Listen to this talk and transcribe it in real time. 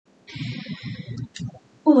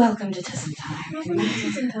Welcome to Tism Time. Welcome to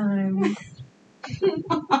Tism Time.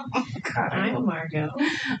 God, I'm Margot.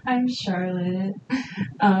 I'm Charlotte.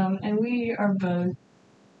 And we are both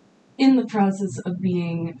in the process of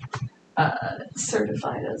being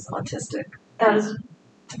certified as autistic.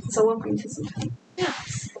 So welcome to Tism Time.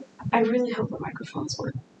 Yes. I really hope the microphones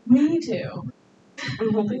work. Me too.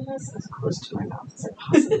 I'm holding this as close to my mouth as I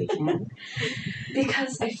possibly can.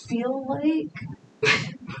 Because I feel like...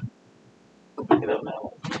 I don't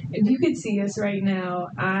know. If you could see us right now,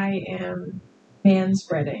 I am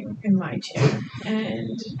man-spreading in my chair.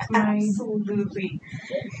 And my Absolutely.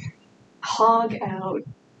 Hog out.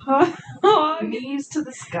 hog, Knees to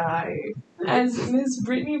the sky. as Miss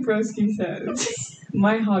Brittany Broski says,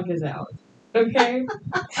 my hog is out. Okay?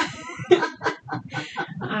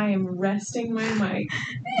 I am resting my mic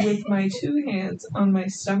with my two hands on my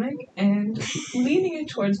stomach and leaning it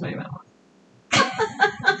towards my mouth.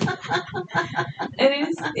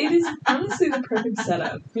 It is honestly the perfect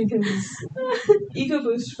setup because ego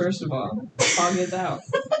boost, first of all, hog is out.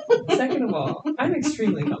 Second of all, I'm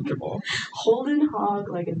extremely comfortable. Holding hog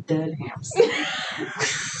like a dead hamster.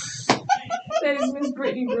 That is Miss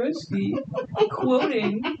Brittany Broski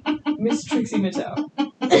quoting Miss Trixie Mattel.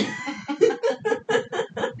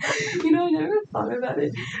 You know, I never thought about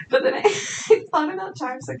it, but then I thought about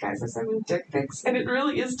times that guys are sending dick pics, and it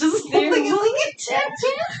really is just They're holding it like a dead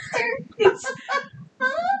hamster.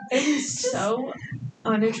 It is so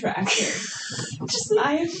unattractive. Just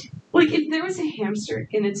like if there was a hamster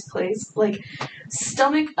in its place, like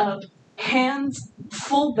stomach up, hands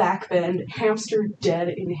full back bend, hamster dead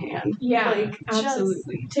in hand. Yeah, like,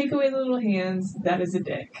 absolutely. Take away the little hands, that is a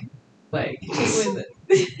dick. Like, take away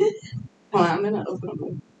the... Well, I'm gonna open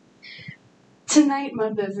them. Tonight, my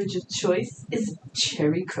beverage of choice is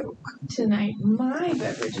cherry Coke. Tonight, my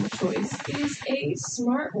beverage of choice is a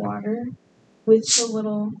Smart Water with the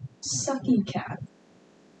little sucky cap.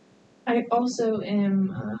 I also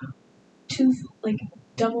am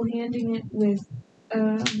double-handing it with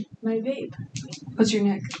my vape. What's your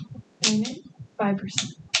neck? My neck,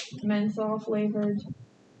 5%. Menthol flavored.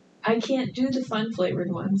 I can't do the fun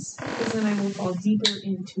flavored ones because then I will fall deeper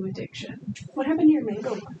into addiction. What happened to your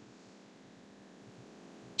mango one?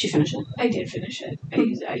 Did you finish it? I did finish it.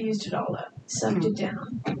 I used it all up. Sucked it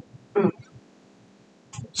down.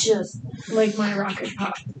 Just like my rocket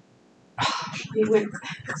pop.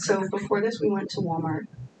 So before this, we went to Walmart.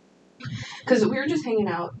 Because we were just hanging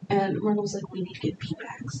out, and Myrtle was like, we need to get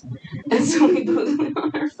beanbags. And so we both went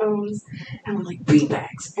on our phones, and we're like,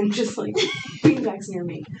 beanbags. And just like, beanbags near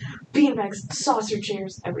me. Beanbags, saucer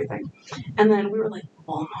chairs, everything. And then we were like,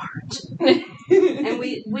 Walmart. And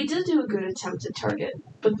we did do a good attempt at Target,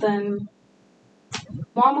 but then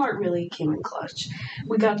Walmart really came in clutch.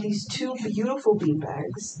 We got these two beautiful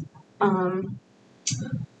beanbags.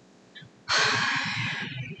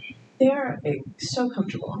 They are so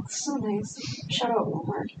comfortable. So nice. Shout out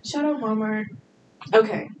Walmart. Shout out Walmart.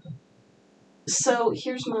 Okay. So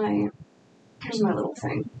here's my little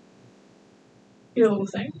thing. Your little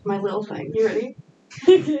thing. My little thing. You ready?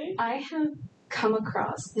 Okay. I have come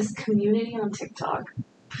across this community on TikTok.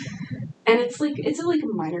 And it's like a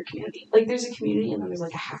minor community. Like there's a community and then there's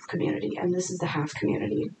like a half community, and this is the half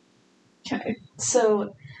community. Okay.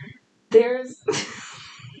 So there's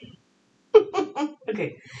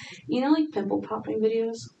okay. You know like pimple popping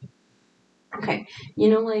videos? Okay. You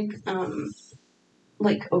know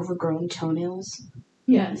like overgrown toenails?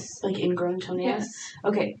 Yes. Like ingrown toenails? Yes.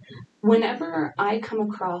 Okay. Whenever I come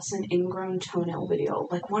across an ingrown toenail video,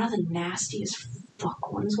 like one of the nastiest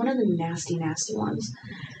fuck ones, one of the nasty ones,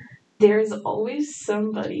 there's always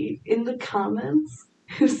somebody in the comments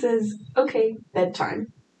who says, okay,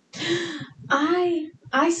 bedtime. I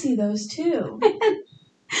see those too.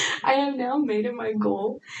 I have now made it my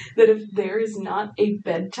goal that if there is not a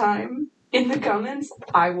bedtime in the comments,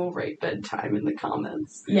 I will write bedtime in the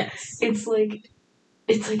comments. Yes. It's like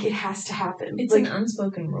it has to happen. It's like, an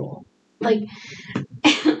unspoken rule. Like,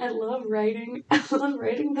 I love writing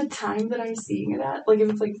the time that I'm seeing it at. Like, if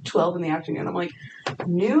it's like 12 in the afternoon, I'm like,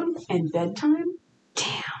 noon and bedtime?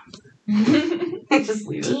 Damn. I just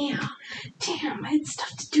leave it. Damn, I had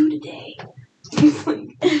stuff to do today. It's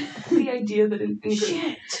like, the idea that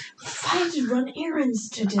shit, I had to run errands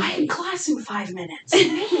today. I had class in 5 minutes.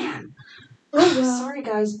 Man. Oh, well. Sorry,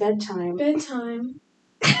 guys, bedtime. Bedtime.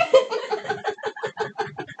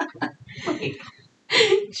 Like,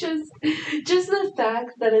 just the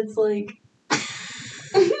fact that it's like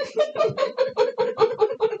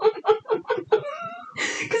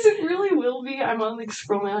because it really will be. I'm on like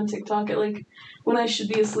scrolling on TikTok at like when I should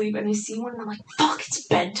be asleep, and I see one, and I'm like, "Fuck, it's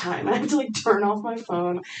bedtime." And I have to like turn off my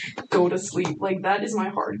phone, go to sleep. Like that is my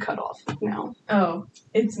hard cutoff now. Oh,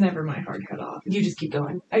 it's never my hard cutoff. You just keep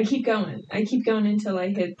going. I keep going. I keep going until I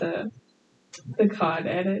hit the COD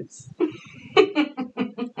edits.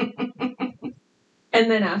 And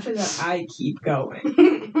then after that, I keep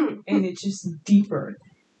going. And it's just deeper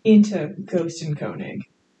into Ghost and Koenig.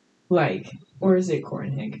 Like, or is it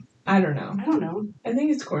Koenig? I don't know. I don't know. I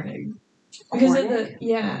think it's Koenig. Because of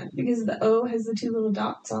because the O has the 2 little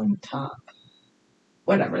dots on top.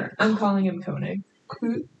 Whatever. I'm calling him Koenig.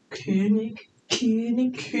 Koenig.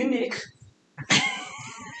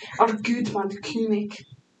 Or good man, Koenig.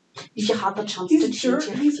 If you had the chance to change your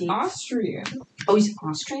He's face. Austrian. Oh, he's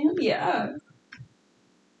Austrian? Yeah.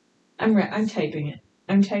 I'm typing it.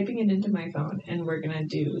 I'm typing it into my phone, and we're gonna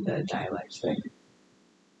do the dialect thing.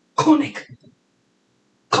 Koenig.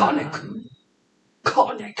 Koenig.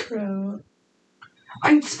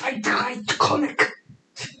 I'm Spider Koenig.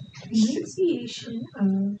 Pronunciation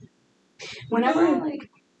of...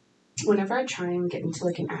 Whenever I try and get into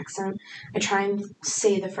like an accent, I try and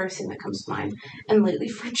say the first thing that comes to mind. And lately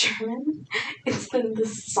for German, it's been the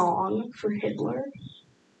song for Hitler.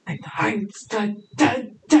 Like Heinz da da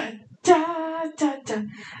da da da da,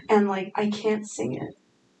 and like I can't sing it.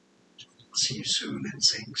 See you soon, and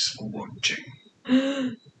thanks for watching.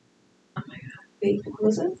 Oh my god. Wait, what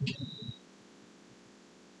was it?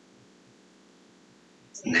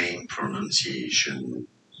 Name pronunciation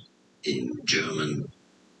in German.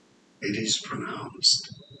 It is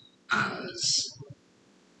pronounced as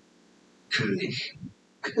König.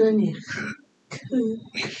 König.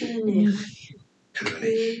 König.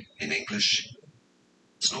 König in English.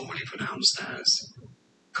 It's normally pronounced as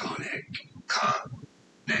Koenig. Koenig.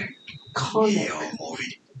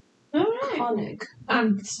 Alright. Koenig.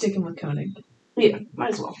 I'm sticking with Koenig. Yeah,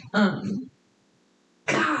 might as well.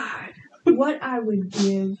 God, what I would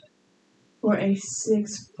give for a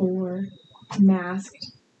 6'4"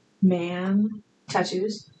 masked man.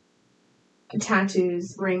 Tattoos.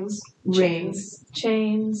 Rings.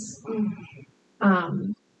 Chains.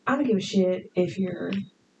 I don't give a shit if you're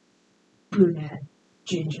brunette,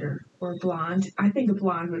 ginger, or blonde. I think a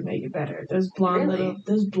blonde would make it better. Those blonde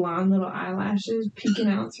little eyelashes peeking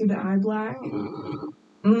out through the eye black.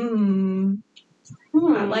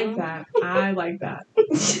 I like that.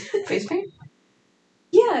 Face paint?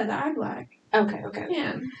 Yeah, the eye black. Okay.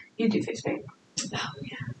 Yeah. You do face paint. Oh,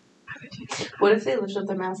 yeah. I would do that. What if they lifted up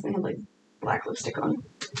their mask and they had, like, black lipstick on?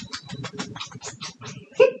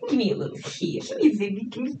 Give me a little kiss. Give me a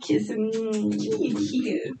kiss. Give me a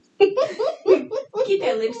kiss. Get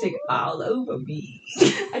that lipstick all over me.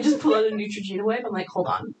 I just pull out a Neutrogena wipe. I'm like, hold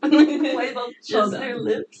on. Wipe out just their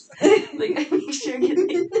lips. Like, I make sure I get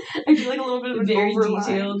I do like a little bit of an very overline.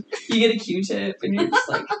 detailed. You get a Q-tip and you're just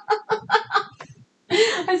like...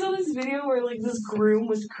 I saw this video where, like, this groom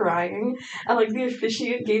was crying, and, like, the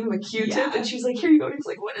officiant gave him a Q-tip, and she was like, here you go. And he's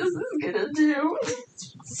like, what is this gonna do?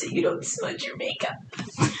 So you don't smudge your makeup.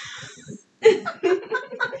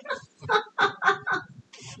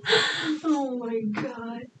 Oh my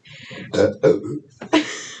god.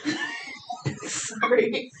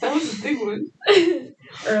 Sorry. That was a big one.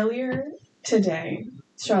 Earlier today,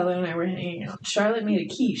 Charlotte and I were hanging out. Charlotte made a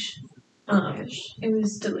quiche. It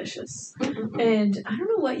was delicious. And I don't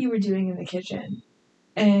know what you were doing in the kitchen.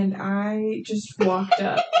 And I just walked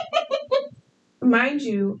up. Mind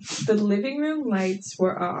you, the living room lights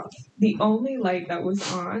were off. The only light that was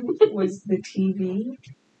on was the TV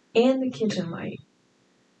and the kitchen light.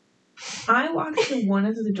 I walked through one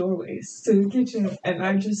of the doorways to the kitchen, and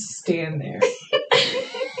I just stand there.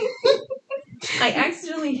 I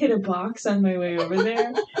accidentally hit a box on my way over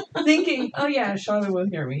there, thinking, oh yeah, Charlotte will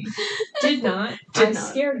hear me. Did not.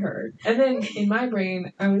 Scared her. And then in my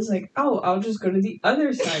brain, I was like, oh, I'll just go to the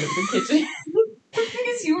other side of the kitchen.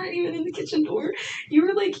 Because you weren't even in the kitchen door. You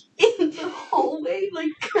were, like, in the hallway,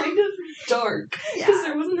 like, kind of dark. Because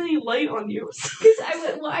there wasn't any light on you. Because I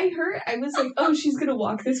was like, oh, she's going to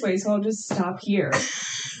walk this way, so I'll just stop here.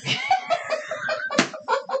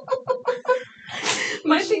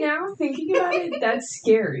 Now thinking about it, that's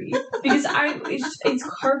scary because it's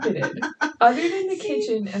carpeted. Other than the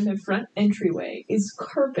kitchen and the front entryway is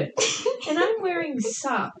carpet, and I'm wearing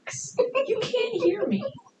socks. You can't hear me,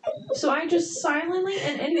 so I just silently.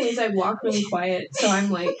 And anyways, I walk really quiet, so I'm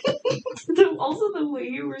like. Also, the way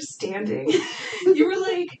you were standing, you were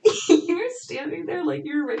standing there like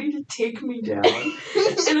you were ready to take me down, and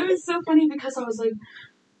it was so funny because I was like.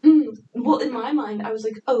 Well, in my mind, I was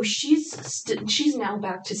like, oh, she's now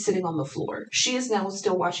back to sitting on the floor. She is now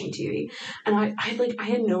still watching TV. And I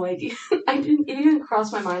had no idea. It didn't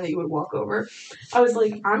cross my mind that you would walk over. I was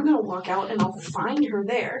like, I'm going to walk out and I'll find her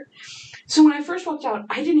there. So when I first walked out,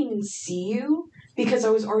 I didn't even see you because I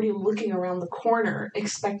was already looking around the corner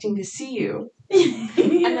expecting to see you. And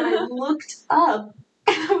then I looked up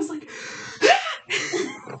and I was like,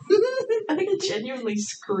 I genuinely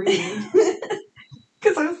screamed.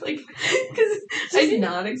 Because I was like, I did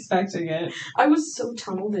not expecting it. I was so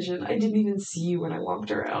tunnel vision, I didn't even see you when I walked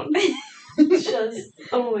around.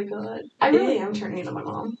 Oh my god. I really am turning into my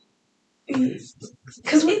mom.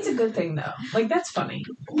 Because it's a good thing, though. Like, that's funny.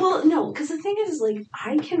 Well, no, because the thing is, like,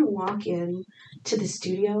 I can walk in to the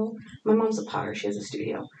studio. My mom's a potter. She has a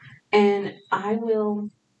studio. And I will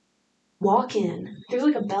walk in. There's,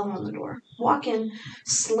 like, a bell on the door. Walk in,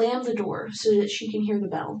 slam the door so that she can hear the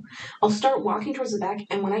bell. I'll start walking towards the back,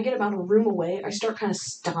 and when I get about a room away, I start kind of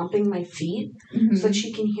stomping my feet so that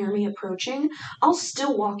she can hear me approaching. I'll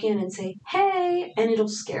still walk in and say, hey, and it'll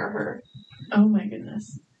scare her. Oh, my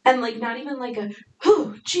goodness. And, like, not even like a,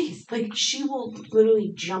 oh, jeez. Like, she will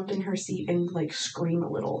literally jump in her seat and, like, scream a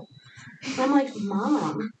little. And I'm like,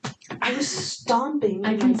 Mom, I was stomping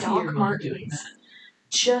in my Doc Martens.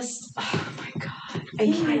 Just, oh, my God.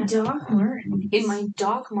 In my Doc Martens. In my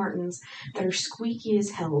Doc Martens that are squeaky as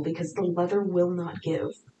hell because the leather will not give.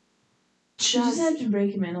 You just have to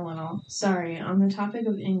break them in a little. Sorry, on the topic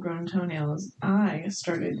of ingrown toenails, I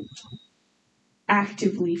started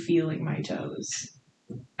actively feeling my toes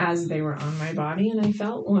as they were on my body, and I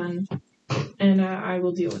felt one, and I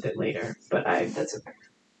will deal with it later, but that's okay.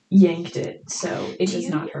 Yanked it, so it does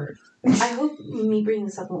not hurt. I hope me bringing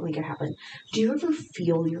this up won't make it happen. Do you ever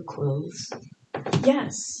feel your clothes?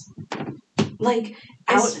 Yes. Like,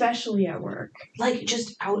 especially at work. Like,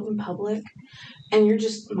 just out in public, and you're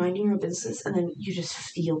just minding your business, and then you just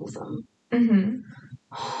feel them. Mm-hmm.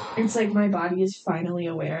 It's like my body is finally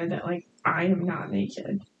aware that, like, I am not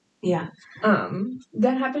naked. Yeah.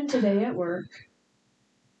 That happened today at work.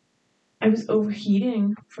 I was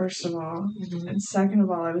overheating, first of all. Mm-hmm. And second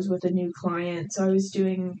of all, I was with a new client. So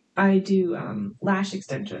I do lash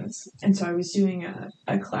extensions. And so I was doing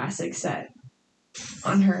a classic set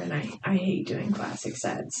on her. And I hate doing classic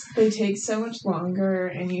sets. They take so much longer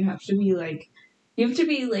and you have to be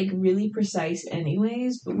really precise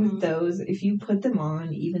anyways, but with those, if you put them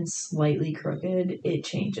on even slightly crooked, it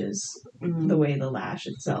changes the way the lash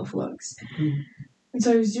itself looks. And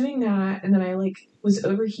so I was doing that, and then I, like, was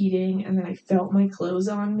overheating, and then I felt my clothes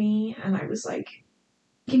on me, and I was like,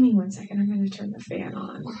 give me 1 second, I'm going to turn the fan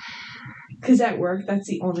on. Because at work, that's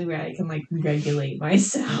the only way I can, like, regulate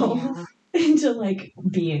myself into, like,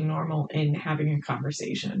 being normal and having a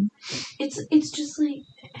conversation. It's just, like...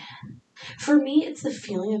 For me, it's the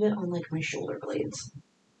feeling of it on, like, my shoulder blades.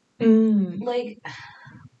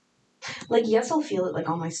 Like, yes, I'll feel it, like,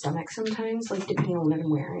 on my stomach sometimes, like, depending on what I'm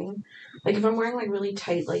wearing. Like, if I'm wearing, like, really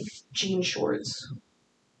tight, like, jean shorts,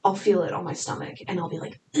 I'll feel it on my stomach, and I'll be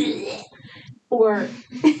like, ugh. Or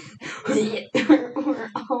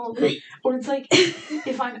it's like,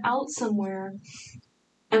 if I'm out somewhere,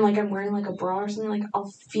 and, like, I'm wearing, like, a bra or something, like,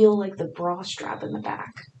 I'll feel, like, the bra strap in the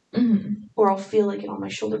back. Or I'll feel, like, it on my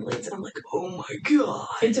shoulder blades, and I'm like, oh my god.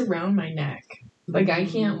 It's around my neck. Like, I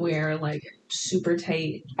can't wear, like, super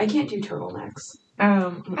tight. I can't do turtlenecks.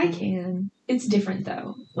 I can. It's different,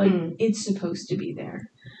 though. Like, it's supposed to be there.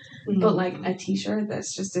 But, like, a t-shirt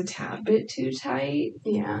that's just a tad bit too tight.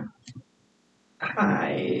 Yeah.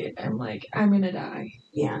 I am like, I'm gonna die.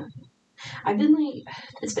 Yeah. I've been, like,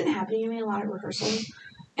 it's been happening to me a lot at rehearsal.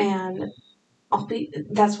 And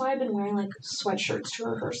that's why I've been wearing, like, sweatshirts to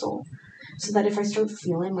rehearsal. So that if I start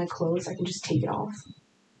feeling my clothes, I can just take it off.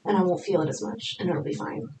 And I won't feel it as much, and it'll be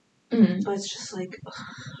fine. But it's just like,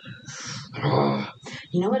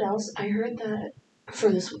 you know what else? I heard that for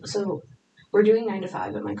this, so we're doing 9 to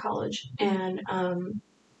 5 at my college, and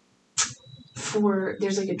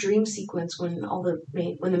there's like a dream sequence when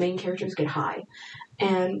when the main characters get high,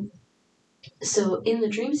 and so in the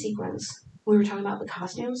dream sequence, we were talking about the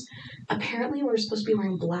costumes. Apparently, we're supposed to be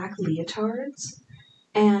wearing black leotards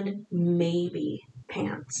and maybe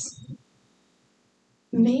pants.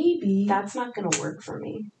 Maybe. That's not going to work for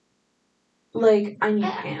me. Like, I need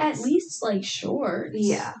pants. At least, like, shorts.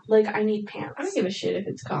 Yeah. Like, I need pants. I don't give a shit if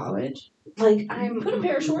it's college. Like, Put a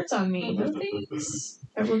pair of shorts on me. No thanks.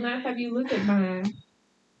 I will not have you look at my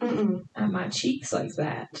cheeks like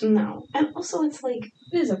that. No. And also, it's like...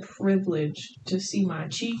 It is a privilege to see my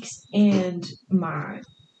cheeks and my...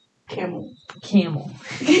 Camel.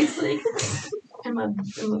 It's like... and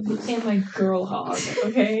my girl hog,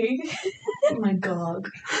 okay? My gog.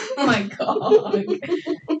 My God.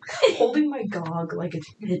 Holding my gog like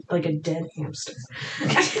a dead hamster.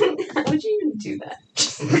 How would you even do that?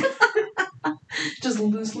 Just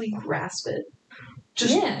loosely grasp it.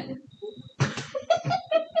 Yeah.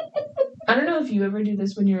 I don't know if you ever do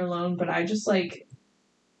this when you're alone, but I just like,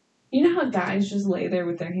 you know how guys just lay there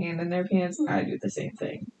with their hand in their pants? I do the same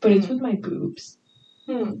thing. But it's with my boobs.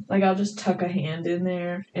 Like, I'll just tuck a hand in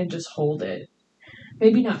there and just hold it.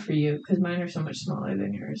 Maybe not for you, because mine are so much smaller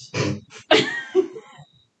than yours.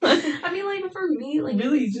 I mean, like, for me, like...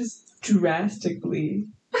 Really, just drastically,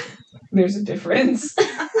 there's a difference.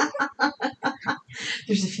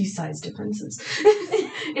 There's a few size differences.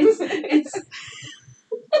 It's...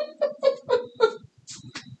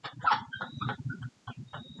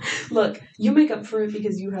 Look, you make up for it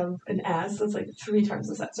because you have an ass that's like 3 times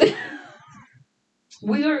the size.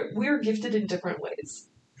 We are gifted in different ways.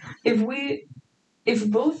 If we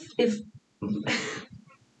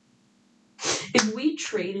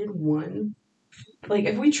traded one, like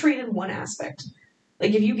if we traded one aspect,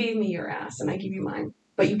 like if you gave me your ass and I give you mine,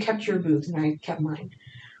 but you kept your boobs and I kept mine,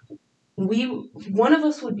 one of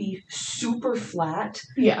us would be super flat,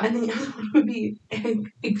 Yeah, and the other one would be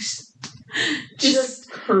just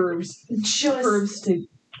curves to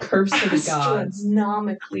the gods,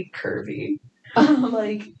 astronomically curvy,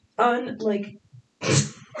 like.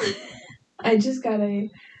 I just got a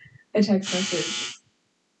text message.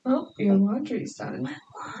 Oh, your laundry's done. My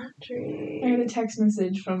laundry. I got a text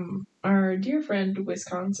message from our dear friend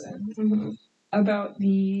Wisconsin about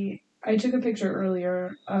I took a picture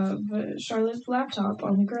earlier of Charlotte's laptop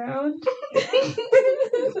on the ground.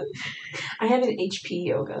 I have an HP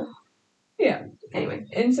yoga. Yeah. Anyway.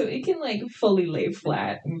 And so it can like fully lay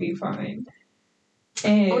flat and be fine.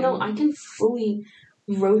 And oh no, I can fully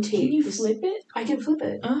rotate. Can you flip it? I can flip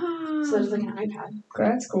it. Ah. So it's like an iPad.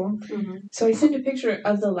 That's cool. So I sent a picture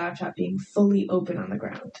of the laptop being fully open on the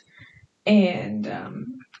ground. And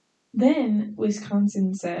then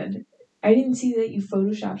Wisconsin said, I didn't see that you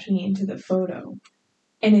photoshopped me into the photo.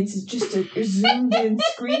 And it's just a zoomed in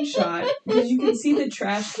screenshot because you can see the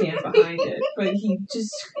trash can behind it. But he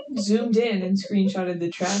just zoomed in and screenshotted the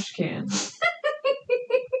trash can.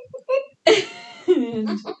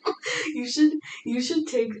 And you should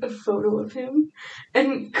take a photo of him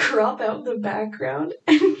and crop out the background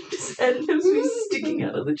and just edit him so he's sticking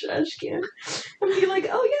out of the trash can and be like,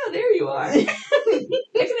 oh yeah, there you are. I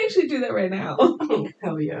can actually do that right now. Oh,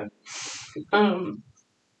 hell yeah.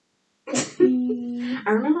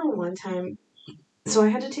 I remember one time, so I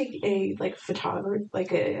had to take a a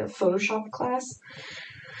Photoshop class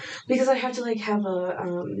because I had to have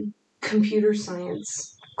a computer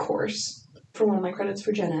science course for one of my credits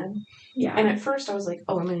for Gen Ed. Yeah. And at first I was like,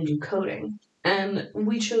 oh, I'm going to do coding. And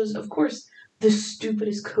we chose, of course, the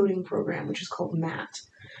stupidest coding program, which is called Mat.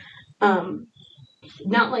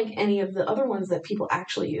 Not like any of the other ones that people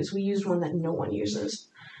actually use. We used one that no one uses.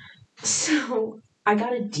 So I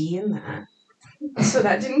got a D in that. So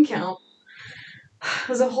that didn't count. It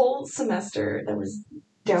was a whole semester that was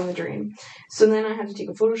down the drain. So then I had to take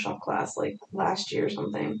a Photoshop class last year or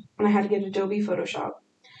something. And I had to get Adobe Photoshop.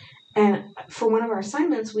 And for one of our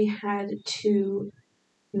assignments, we had to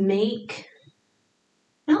make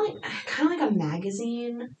kind of like a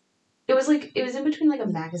magazine. It was in between a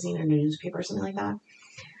magazine and a newspaper or something like that.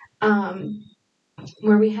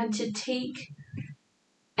 Where we had to take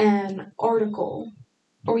an article,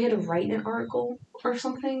 or we had to write an article or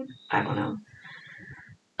something. I don't know.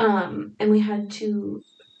 And we had to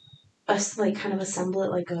kind of assemble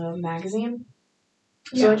it like a magazine.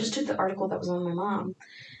 So Yeah. I just took the article that was on my mom.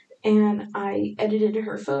 And I edited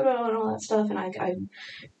her photo and all that stuff, and I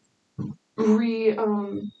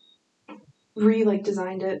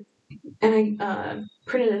designed it, and I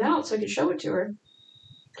printed it out so I could show it to her.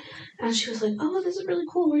 And she was like, "Oh, this is really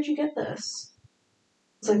cool. Where'd you get this?"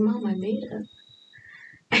 I was like, "Mom, I made it."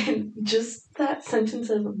 And just that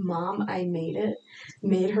sentence of "Mom, I made it"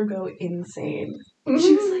 made her go insane.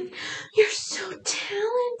 She was like, "You're so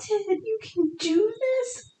talented. You can do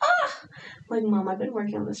this." Ah! Like, Mom, I've been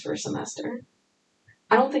working on this for a semester.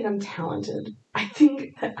 I don't think I'm talented. I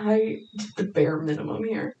think that I did the bare minimum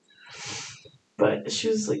here. But she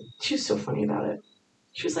was so funny about it.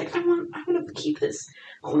 She was like, I want to keep this.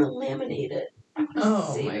 I want to laminate it. I want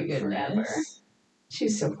to save it forever.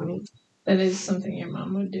 She's so funny. That is something your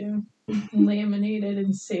mom would do. Laminate it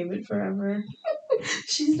and save it forever.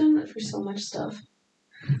 She's done that for so much stuff.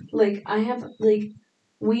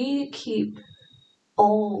 We keep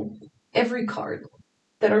every card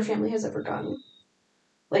that our family has ever gotten.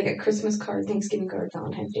 Like a Christmas card, Thanksgiving card,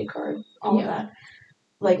 Valentine's Day card, all of that.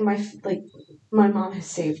 My mom has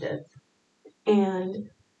saved it. And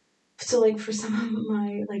so, like, for some of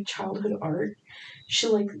my, like, childhood art,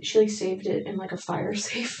 she saved it in, like, a fire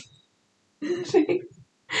safe thing.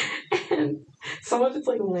 And some of it's,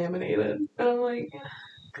 like, laminated. And I'm like,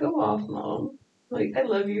 go off, Mom. Like, I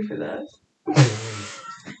love you for that.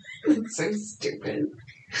 It's so stupid.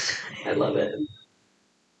 I love it.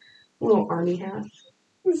 Little army hat.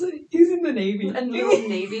 He's in the Navy. A little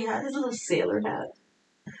navy hat. His little sailor hat.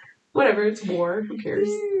 Whatever, it's war. Who cares?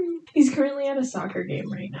 He's currently at a soccer game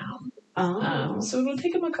right now. Oh. So it'll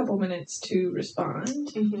take him a couple minutes to respond.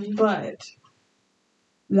 Mm-hmm. But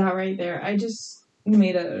that right there, I just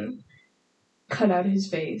made a cut out his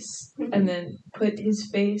face and then put his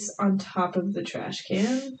face on top of the trash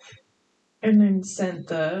can and then sent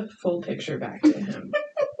the full picture back to him.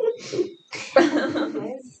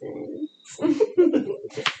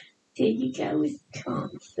 There you go with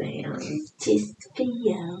confidence. Just for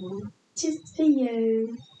you. Just for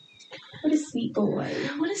you. What a sweet boy.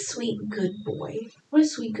 What a sweet, good boy. What a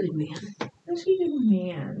sweet, good man. What a sweet good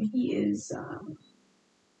man. He is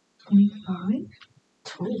 25?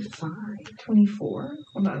 25? 24?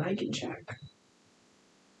 Hold on, I can check.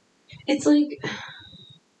 It's like,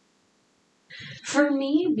 for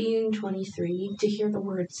me being 23, to hear the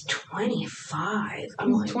words 25,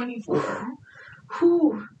 I'm like, 24.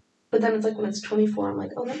 Whew. But then it's like when it's 24, I'm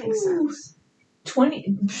like, oh, that makes sense.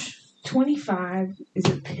 25 is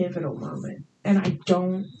a pivotal moment, and I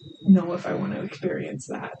don't know if I want to experience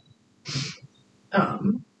that.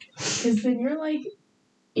 Because then you're like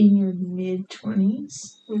in your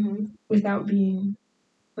mid-20s without being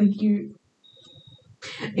like you.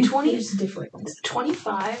 20 is different.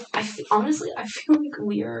 25. Honestly, I feel like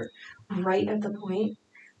we are right at the point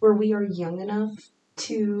where we are young enough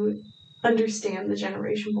to understand the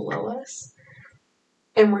generation below us,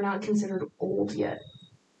 and we're not considered old yet.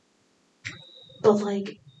 But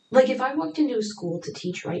like if I walked into a school to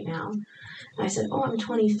teach right now, and I said, "Oh, I'm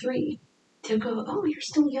 23," they'll go, "Oh, you're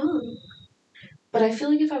still young." But I feel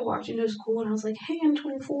like if I walked into a school and I was like, "Hey, I'm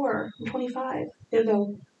 24, I'm 25," they'll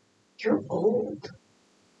go, "You're old."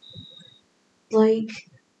 Like,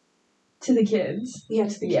 to the kids. Yeah,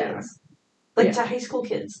 to the kids. Like, to high school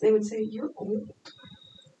kids, they would say, "You're old."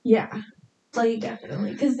 Yeah. Like,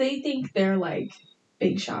 definitely. Because they think they're, like,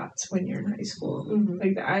 big shots when you're in high school. Mm-hmm.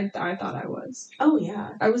 Like, I thought I was. Oh,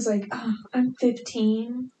 yeah. I was like, oh, I'm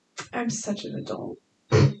 15. I'm such an adult.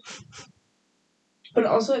 But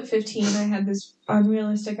also at 15, I had this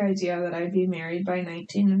unrealistic idea that I'd be married by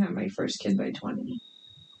 19 and have my first kid by 20.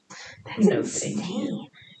 That's insane.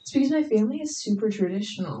 It's because my family is super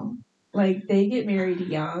traditional. Like, they get married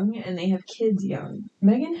young and they have kids young.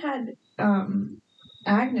 Megan had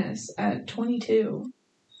Agnes at 22.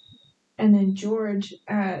 And then George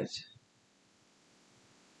at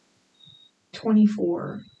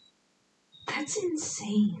 24. That's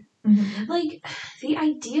insane. Mm-hmm. Like, the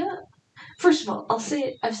idea... First of all, I'll say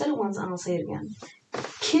it. I've said it once and I'll say it again.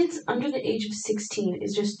 Kids under the age of 16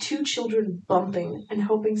 is just two children bumping and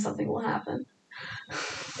hoping something will happen.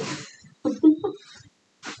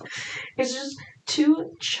 It's just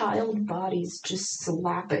two child bodies just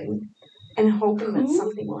slapping and hoping that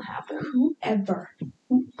something will happen. Whoever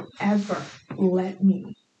let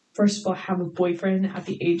me, first of all, have a boyfriend at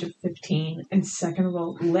the age of 15, and second of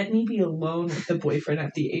all, let me be alone with the boyfriend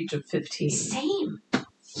at the age of 15. Same.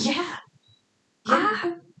 Yeah.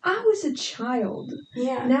 I was a child.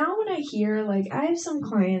 Yeah. Now when I hear, like, I have some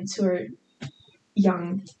clients who are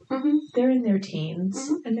young. Mm-hmm. They're in their teens.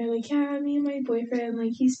 And they're like, yeah, me and my boyfriend,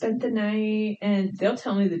 like, he spent the night. And they'll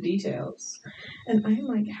tell me the details. And I'm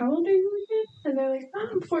like, how old are you again? And they're like, oh,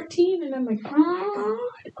 I'm 14. And I'm like, oh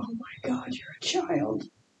my God, you're a child.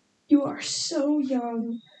 You are so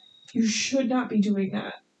young. You should not be doing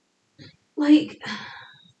that. Like,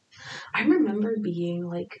 I remember being,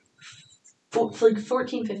 like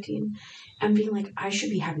 14, 15, and being like, I should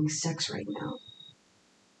be having sex right now.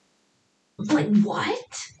 Like,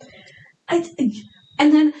 what?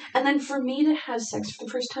 And then for me to have sex for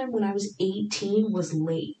the first time when I was 18 was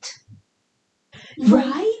late.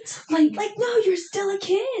 Right? Like, no, you're still a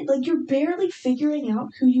kid. Like, you're barely figuring out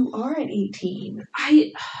who you are at 18.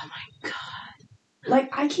 Oh my God. Like,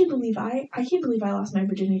 I can't believe I lost my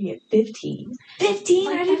virginity at 15. 15?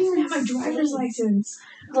 Like, I didn't even have my driver's license.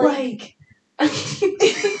 Like what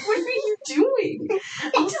are you doing?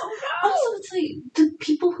 I don't know. Also, it's like the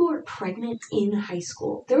people who are pregnant in high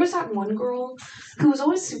school. There was that one girl who was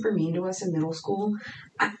always super mean to us in middle school,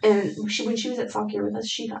 and when she was at sophomore year with us,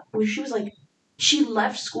 she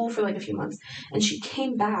left school for like a few months, and she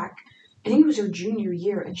came back. I think it was her junior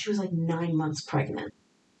year, and she was like 9 months pregnant.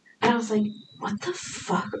 And I was like, what the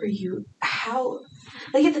fuck are you, how,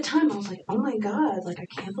 like at the time I was like, oh my god, like I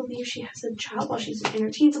can't believe she has a child while she's in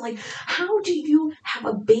her teens. Like, how do you have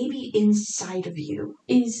a baby inside of you?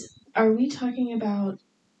 Are we talking about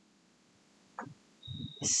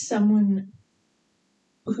someone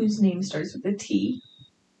whose name starts with a T?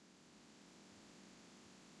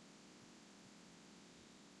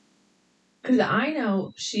 Because I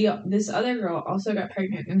know this other girl also got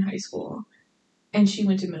pregnant in high school, and she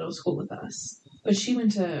went to middle school with us, but she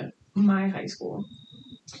went to my high school.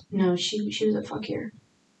 No, she was a fuck year.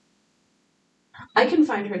 I can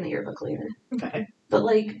find her in the yearbook later. Okay. But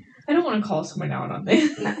like, I don't want to call someone out on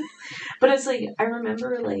this. No. But it's like, I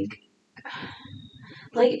remember like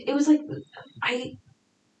it was like I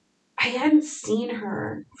hadn't seen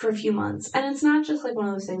her for a few months, and it's not just like one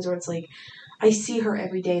of those things where it's like I see her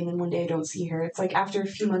every day and then one day I don't see her. It's like after a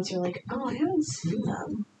few months you're like, oh, I haven't seen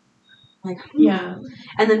them. Like, yeah.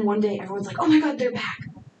 And then one day everyone's like, oh my god, they're back.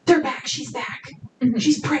 They're back. She's back. Mm-hmm.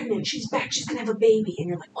 She's pregnant. She's back. She's gonna have a baby. And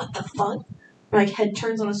you're like, what the fuck? Like head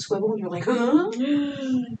turns on a swivel and you're like, huh?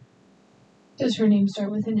 Does her name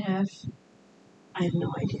start with an F? I have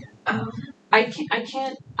no idea. Oh. I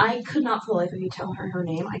could not for the life of you tell her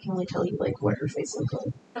name. I can only tell you, like, what her face looked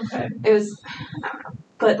like. Okay. It was, I don't know.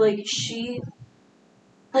 But, like, she,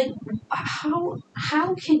 like,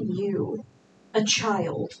 how can you, a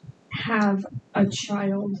child, have a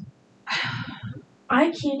child?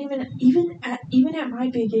 I can't even at my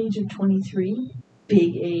big age of 23,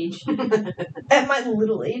 big age, at my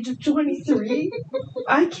little age of 23,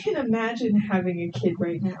 I can't imagine having a kid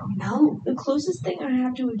right now. No. The closest thing I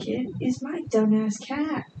have to a kid is my dumbass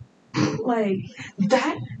cat. Like,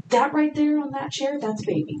 that right there on that chair, that's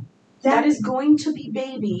baby. That is going to be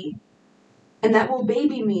baby, and that will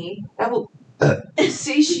baby me. That will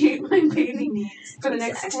satiate my baby needs for the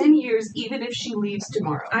next 10 years, even if she leaves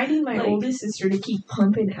tomorrow. I need my oldest sister to keep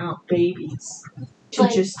pumping out babies to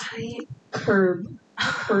just curb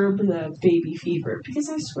the baby fever. Because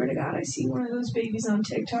I swear to God, I see one of those babies on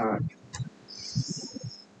TikTok.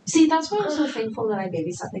 See, that's why I'm so thankful that I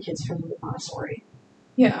babysat the kids from the Montessori.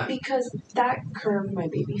 Yeah. Because that curbed my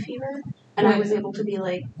baby fever, and I was able to be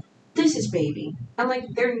like, this is baby. And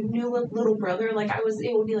like their new little brother, like I was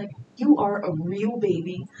able to be like, you are a real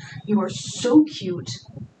baby. You are so cute.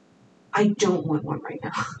 I don't want one right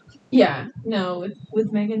now. Yeah, no,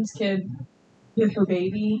 with Megan's kid, with her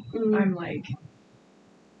baby, I'm like,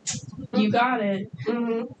 you got it.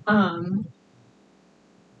 Mm-hmm.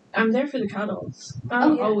 I'm there for the cuddles.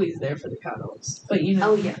 I'm always there for the cuddles. But you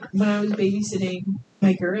know, when I was babysitting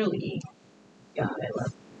my girlie, God, I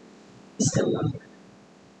love her. I still love her.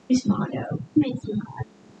 Miss Motto. Miss Motto.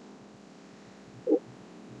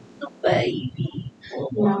 Oh, baby.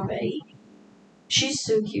 Oh, baby. She's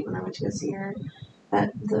so cute when I went to go see her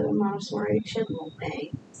at the Montessori. She had little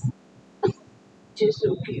bangs. She's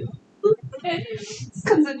so cute.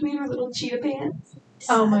 Comes with me in her little cheetah pants.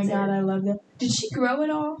 Oh my god, I love that. Did she grow at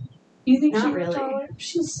all? Do you think Not she really? Taller?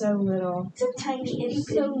 She's so little. So tiny. She's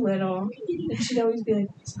so little. And she'd always be like,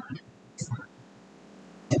 it's not.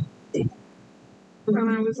 And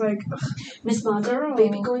I was like, Miss Motto,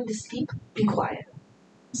 baby going to sleep, be quiet.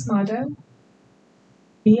 Miss Motto,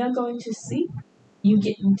 we are going to sleep, you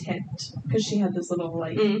get in tent. Because she had this little,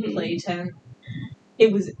 like, play tent.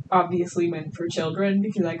 It was obviously meant for children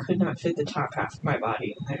because I could not fit the top half of my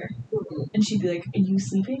body in there. And she'd be like, are you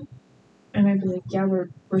sleeping? And I'd be like, yeah,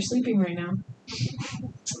 we're sleeping right now.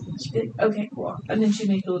 She'd be like, okay, cool. And then she'd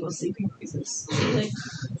make the little sleeping noises. She'd be like,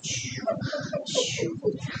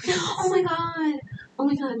 oh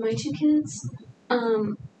my god, my two kids,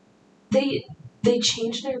 they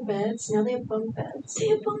changed their beds. Now they have bunk beds. They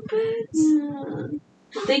have bunk beds? Yeah.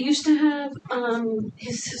 They used to have,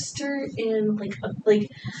 his sister in,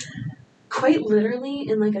 quite literally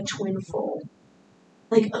in, like, a twin fold.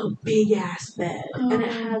 Like, a big-ass bed. And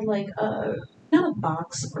it had, like, not a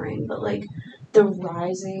box spring, but, like, the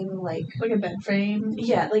rising, like... Like a bed frame?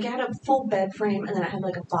 Yeah, like, it had a full bed frame, and then it had,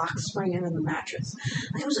 like, a box spring and then the mattress.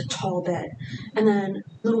 Like, it was a tall bed. And then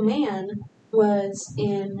little man was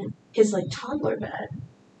in his, like, toddler bed.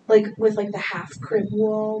 Like, with, like, the half crib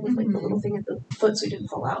wall with, like, the little thing at the foot so he didn't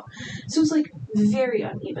fall out. So it was, like, very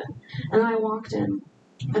uneven. And then I walked in,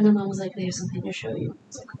 and then Mom was like, they have something to show you. I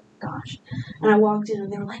was like, oh my gosh. And I walked in,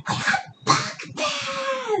 and they were like, we have bunk beds!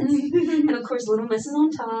 And, of course, little Miss is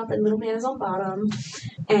on top, and little man is on bottom.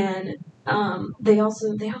 And they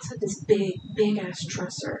also had this big ass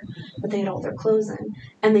dresser that they had all their clothes in,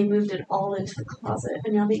 and they moved it all into the closet,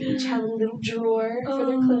 and now they each have a little drawer for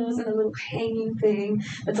their clothes and a little hanging thing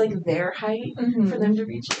that's like their height for them to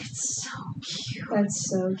reach. It's so cute. That's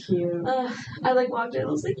so cute. I like walked in, I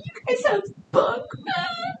was like, you guys have bunk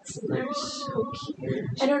beds. They're so cute.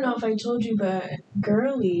 I don't know if I told you, but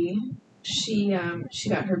Girly, she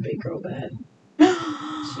got her big girl bed.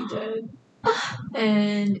 She did.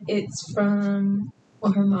 And it's from,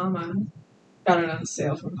 well, her mama got it on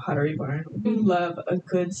sale from Pottery Barn. We love a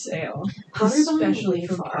good sale. Pottery Barn, especially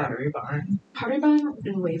from Pottery Barn. Pottery Barn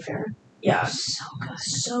and Wayfair. Yeah. So good.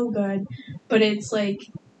 So good. But it's like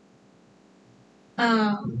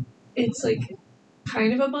kind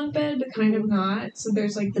of a bunk bed, but kind of not. So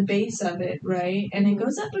there's like the base of it, right? And it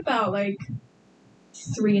goes up about like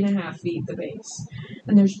 3.5 feet, the base.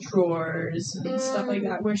 And there's drawers and stuff like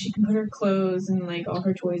that where she can put her clothes and like all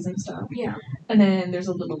her toys and stuff. Yeah. And then there's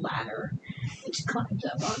a little ladder that she climbs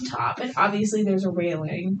up on top. And obviously there's a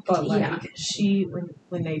railing, but like she,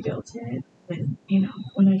 when they built it,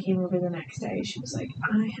 when I came over the next day, she was like,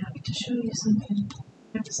 I have to show you something.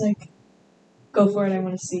 I was like, go for it, I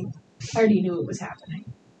want to see. I already knew it was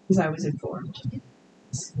happening because I was informed.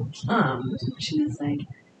 She was like,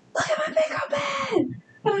 look at my big old bed!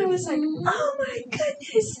 And I was like, oh my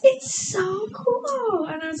goodness, it's so cool!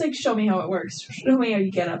 And I was like, show me how it works. Show me how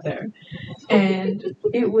you get up there. And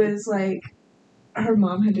it was like, her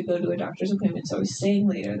mom had to go to a doctor's appointment, so I was staying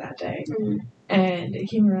later that day. And it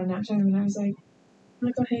came around that time, and I was like, I'm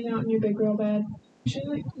gonna go hang out in your big girl bed. She was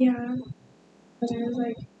like, yeah. And I was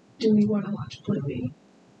like, do we want to watch Bluey?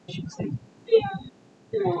 She was like, yeah.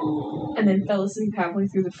 Aww. And then fell asleep halfway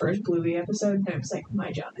through the first Bluey episode, and I was like,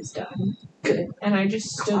 my job is done. Good. And I just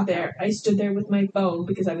stood there. I stood there with my phone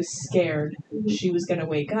because I was scared she was going to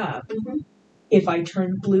wake up if I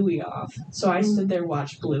turned Bluey off. So I stood there,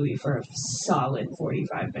 watched Bluey for a solid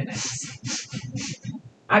 45 minutes.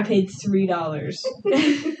 I paid $3.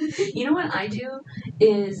 You know what I do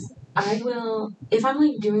is I will, if I'm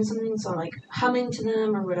like doing something, so I'm like humming to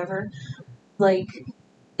them or whatever, like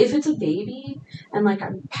if it's a baby and like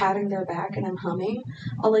I'm patting their back and I'm humming,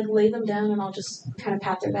 I'll like lay them down and I'll just kind of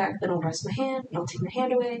pat their back, then I'll rest my hand and I'll take my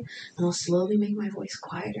hand away and I'll slowly make my voice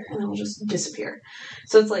quieter and then I'll just disappear.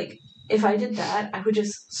 So it's like, if I did that, I would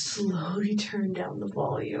just slowly turn down the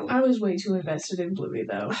volume. I was way too invested in Bluey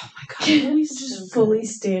though. Oh my god, Bluey's just fully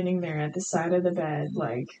standing there at the side of the bed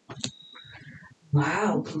like...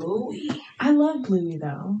 Wow, Bluey. I love Bluey,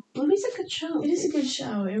 though. Bluey's a good show. It is a good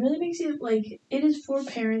show. It really makes you, like, it is for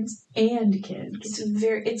parents and kids.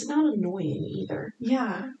 It's not annoying either.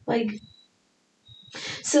 Yeah. Like,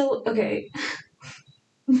 so, okay.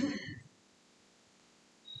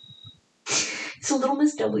 So Little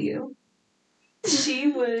Miss W,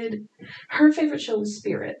 her favorite show was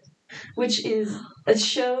Spirit, which is a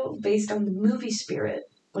show based on the movie Spirit,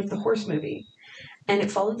 like the horse movie. And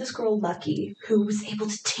it followed this girl, Lucky, who was able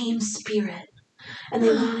to tame Spirit. And they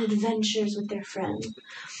went on adventures with their friend.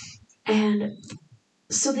 And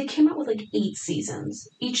so they came out with like 8 seasons.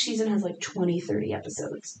 Each season has like 20, 30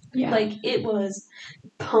 episodes. Yeah. Like, it was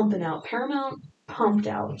pumping out. Paramount pumped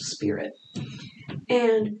out Spirit.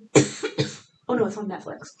 And, oh no, it's on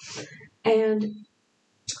Netflix. And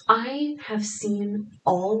I have seen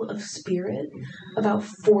all of Spirit about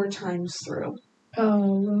 4 times through. Oh,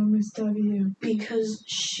 Little Miss W. Because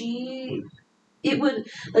we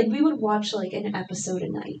would watch like an episode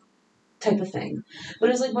a night type of thing. But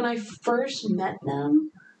it was like when I first met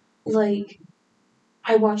them, like,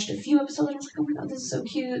 I watched a few episodes and I was like, oh my god, this is so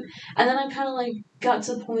cute. And then I kind of like got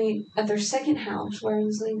to the point at their second house where I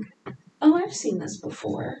was like, oh, I've seen this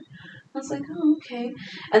before. I was like, oh, okay.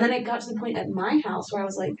 And then it got to the point at my house where I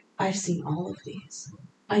was like, I've seen all of these.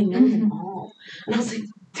 I know them all. And I was like,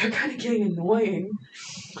 they're kind of getting annoying.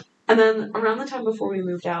 And then around the time before we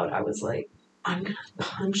moved out, I was like, I'm going to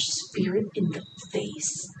punch Spirit in the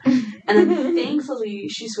face. And then thankfully,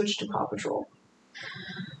 she switched to Paw Patrol.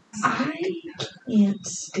 I can't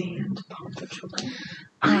stand Paw Patrol.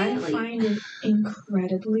 I find it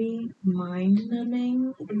incredibly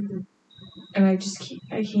mind-numbing. And I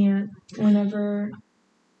can't. Whenever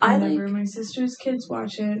my sister's kids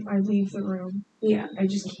watch it, I leave the room. Yeah. I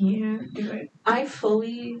just can't do it. I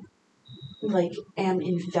fully, like, am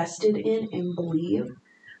invested in and believe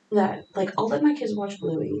that, like, I'll let my kids watch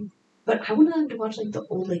Bluey, but I want them to watch, like, the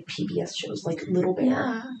old, like, PBS shows, like Little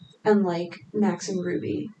Bear, and, like, Max and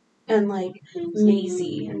Ruby, and, like,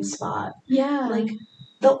 Maisie and Spot. Yeah. Like,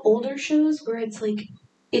 the older shows where it's, like,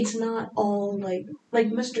 it's not all like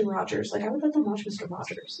Mr. Rogers. Like I would let them watch Mr.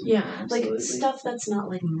 Rogers. Yeah, absolutely. Like stuff that's not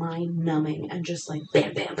like mind numbing and just like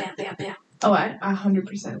bam, bam, bam, bam, bam. Oh, I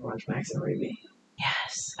 100% watch Max and Ruby.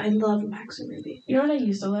 Yes, I love Max and Ruby. You know what I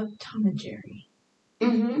used to love? Tom and Jerry.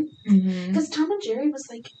 Mm-hmm. Because Tom and Jerry was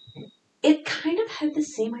like, it kind of had the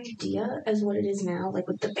same idea as what it is now, like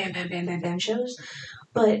with the bam, bam, bam, bam, bam shows,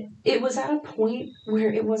 but it was at a point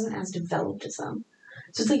where it wasn't as developed as them.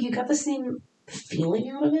 So it's like you got the same feeling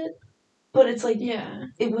out of it, but it's like, yeah,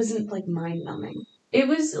 it wasn't like mind numbing. It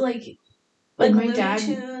was like my Looney dad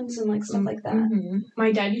Tunes and like stuff like that. Mm-hmm.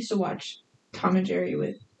 My dad used to watch Tom and Jerry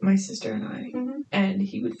with my sister and I, and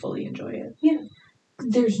he would fully enjoy it. Yeah,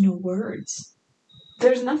 there's no words.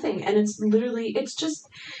 There's nothing, and it's literally it's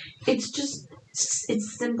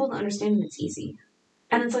simple to understand and it's easy.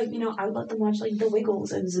 And it's like, you know, I would let them watch like The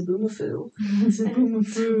Wiggles and Zaboomafoo.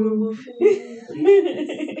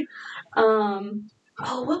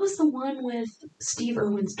 Oh, what was the one with Steve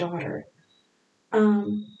Irwin's daughter? It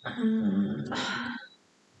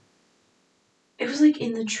was like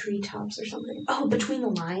In the Treetops or something. Oh, Between the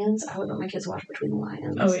Lions. I would let my kids watch Between the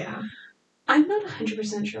Lions. Oh, yeah. I'm not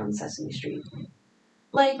 100% sure on Sesame Street.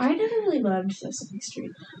 Like, I never really loved Sesame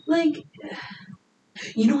Street. Like,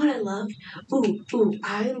 you know what I loved?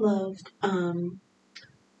 I loved,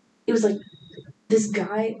 it was like this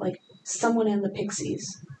guy, like Someone and the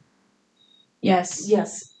Pixies. Yes.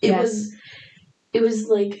 It was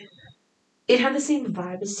like, it had the same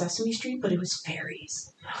vibe as Sesame Street, but it was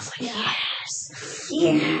fairies. I was like,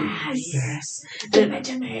 yes. Give it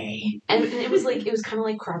to me. And it was like, it was kind of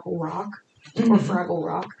like Crackle Rock or Fraggle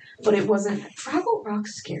Rock, but it wasn't. Fraggle Rock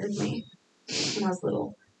scared me when I was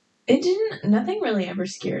little. It didn't. Nothing really ever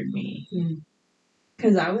scared me.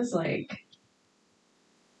 Because I was like,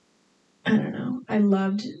 I don't know. I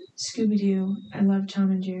loved Scooby-Doo. I loved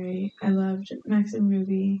Tom and Jerry. I loved Max and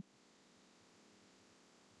Ruby.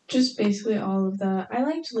 Just basically all of the... I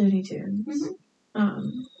liked Looney Tunes.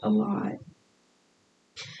 A lot.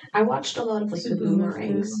 I watched a lot of like the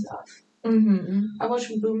Boomerang stuff. I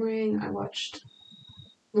watched Boomerang. I watched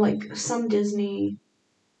like some Disney.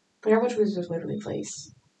 Like I watched Wizards of Waverly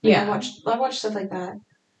Place. Like, yeah. I watched stuff like that.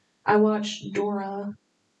 I watched Dora.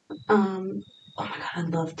 Oh my god, I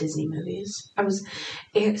love Disney movies.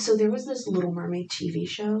 So there was this Little Mermaid TV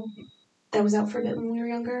show that was out for a bit when we were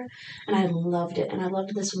younger, and I loved it. And I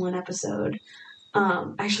loved this one episode.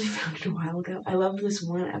 I actually found it a while ago. I loved this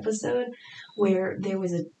one episode where there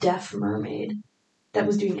was a deaf mermaid that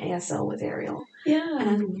was doing ASL with Ariel. Yeah. And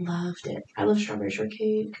I loved it. I love Strawberry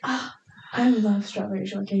Shortcake. I love Strawberry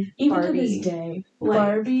Shortcake. Even Barbie. to this day. Like,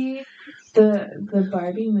 Barbie, the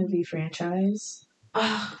Barbie movie franchise.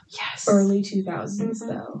 Oh, yes. Early 2000s,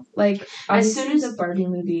 though. Like, as soon as the Barbie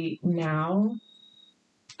movie now,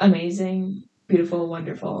 amazing, beautiful,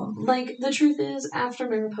 wonderful. Like, the truth is, after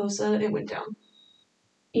Mariposa, it went down.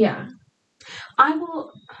 Yeah.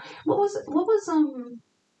 What was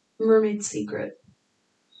Mermaid's Secret?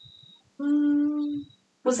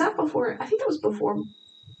 Was that before? I think that was before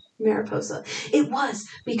Mariposa. It was,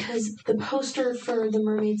 because the poster for The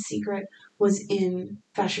Mermaid's Secret was in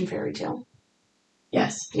Fashion Fairy Tale.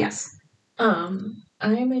 Yes. I'm a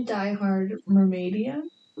diehard Mermaidia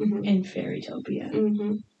and Fairytopia.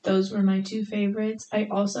 Those were my two favorites. I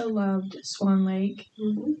also loved Swan Lake.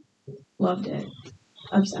 Loved it.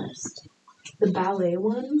 Obsessed. The ballet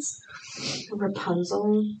ones,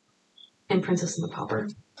 Rapunzel and Princess and the Pauper.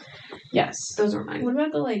 Yes. Those were mine. What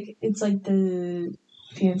about the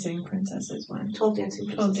Dancing Princesses one? 12 Dancing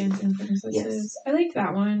Princesses. Yes. I liked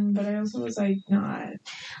that one, but I also was not.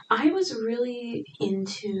 I was really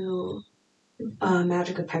into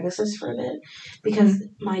Magic of Pegasus for a bit because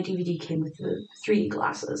my DVD came with the 3D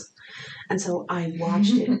glasses. And so I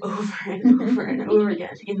watched it over and over and over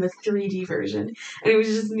again in the 3D version. And it was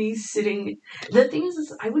just me sitting. The thing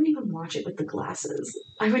is I wouldn't even watch it with the glasses.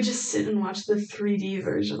 I would just sit and watch the 3D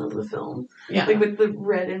version of the film. Yeah. Like with the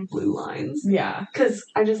red and blue lines. Yeah. Because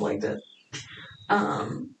I just liked it.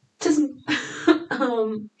 And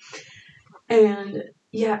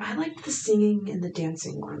yeah, I liked the singing and the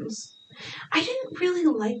dancing ones. I didn't really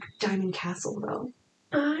like Diamond Castle though.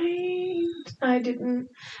 I didn't.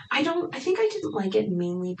 I think I didn't like it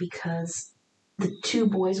mainly because the two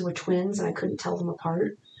boys were twins and I couldn't tell them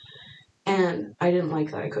apart. And I didn't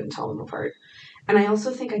like that I couldn't tell them apart. And I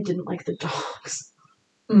also think I didn't like the dogs.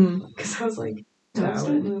 Because I was like, dogs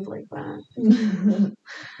don't move like that.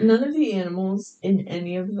 None of the animals in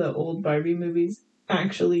any of the old Barbie movies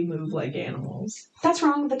actually move like animals. That's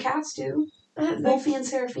wrong. The cats do. Wolfie and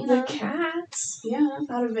Seraphina. The cats? Yeah.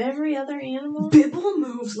 Out of every other animal? Bibble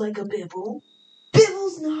moves like a bibble.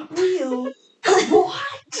 Bibble's not real.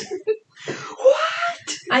 What?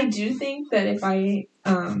 What? I do think that if I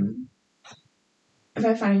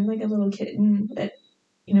find like a little kitten that,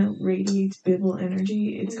 you know, radiates Bibble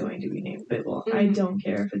energy, it's going to be named Bibble. I don't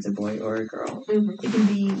care if it's a boy or a girl. It can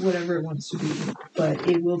be whatever it wants to be, but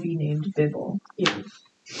it will be named Bibble. Yeah.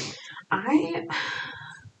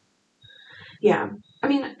 I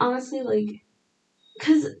mean, honestly, like,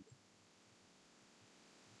 because,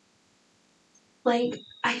 like,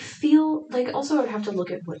 I feel, like, also I would have to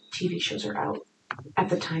look at what TV shows are out at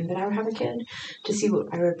the time that I would have a kid to see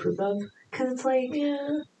what I would approve of. Because it's like,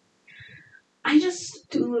 Yeah. I just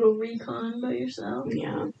do a little recon by yourself.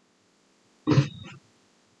 Yeah.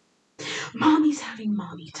 Mommy's having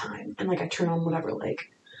mommy time. And, like, I turn on whatever,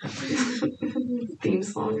 like, theme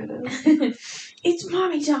song it is. It's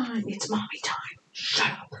mommy time. It's mommy time.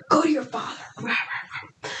 Shut up. Go to your father.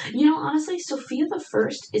 You know, honestly, Sophia the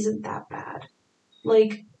First isn't that bad.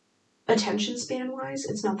 Like, attention span-wise,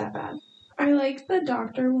 it's not that bad. I like the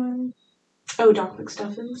doctor one. Oh, Doc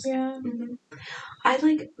McStuffins? Yeah. Mm-hmm. I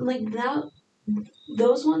like that.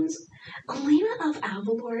 Those ones. Elena of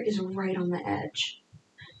Avalor is right on the edge.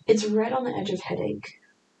 It's right on the edge of headache.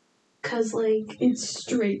 Cause, like... It's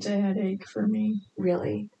straight to headache for me.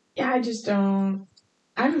 Really? Yeah, I just don't...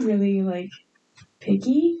 I'm really, like,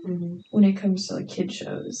 picky when it comes to, like, kid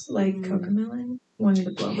shows. Like, Cocomelon wanted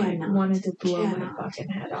to blow my fucking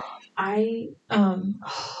head off.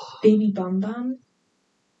 Baby Bum Bum.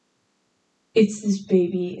 It's this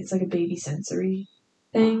baby... It's like a baby sensory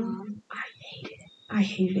thing. I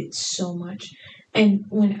hated it so much. And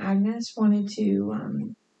when Agnes wanted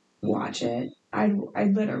to watch it,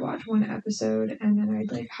 I'd let her watch one episode, and then I'd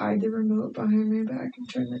like hide the remote behind my back and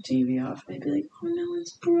turn the TV off, and I'd be like, "Oh no,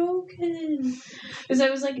 it's broken," because I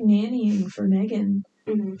was like nannying for Megan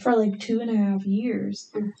for like 2.5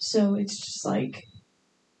 years, so it's just like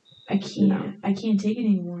I can't take it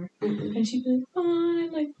anymore. And she'd be like, "Oh," and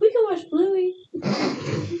I'm like, "We can watch Bluey."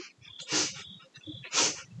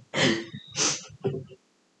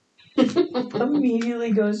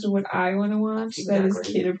 Immediately goes to what I want to watch. Exactly. That is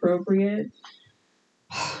kid appropriate.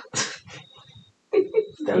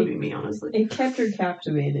 That would be me, honestly. It kept her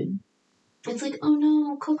captivated. It's like, oh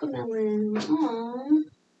no, Cocomelon. Aww.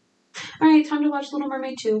 Alright, time to watch Little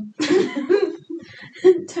Mermaid 2.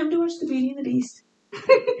 Time to watch The Beauty and the Beast.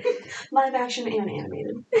 Live action and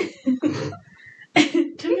animated.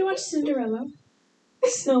 Time to watch Cinderella.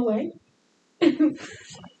 Snow White.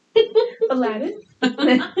 Aladdin.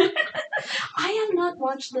 I have not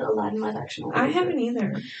watched the Aladdin live action. I haven't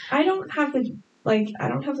either. I don't have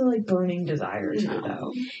the burning desire to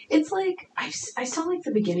though. It's like I saw like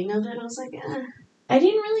the beginning of it. I was like, eh. I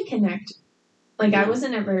didn't really connect. Like I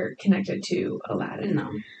wasn't ever connected to Aladdin.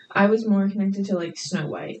 No, I was more connected to like Snow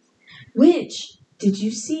White. Which did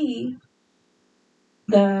you see?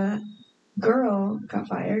 The girl got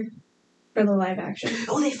fired for the live action.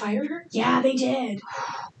 Oh, they fired her? Yeah, they did.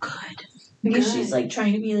 Oh, good. Because she's like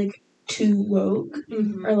trying to be like too woke,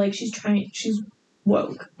 or like she's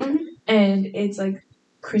woke, and it's like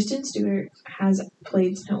Kristen Stewart has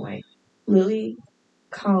played Snow White, Lily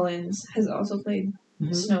Collins has also played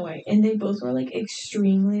Snow White, and they both were like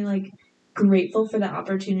extremely like grateful for the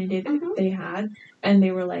opportunity that they had, and they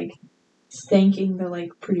were like thanking the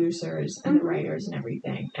like producers and the writers and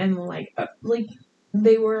everything, and like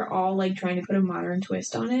they were all like trying to put a modern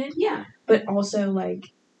twist on it, but also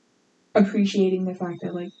like appreciating the fact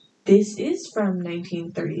that like this is from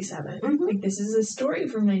 1937. Like this is a story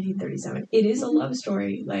from 1937. It is a love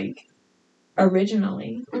story. Like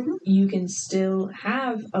originally, you can still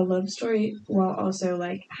have a love story while also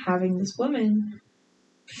like having this woman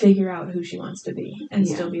figure out who she wants to be and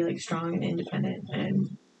still be like strong and independent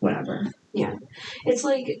and whatever. Yeah, it's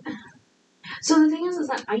like. So the thing is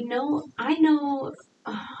that I know.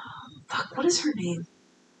 Fuck, what is her name?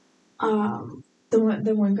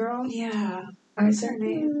 The one girl? Yeah. What's her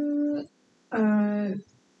name? I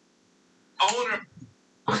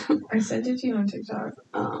sent it to you on TikTok.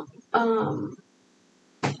 Fuck.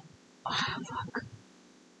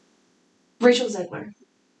 Rachel Zeigler.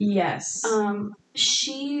 Yes.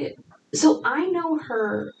 So I know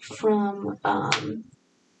her from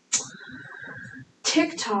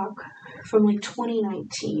TikTok from like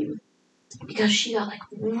 2019. Because she got, like,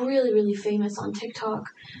 really, really famous on TikTok.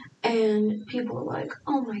 And people were like,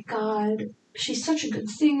 oh, my God, she's such a good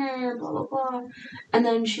singer, blah, blah, blah. And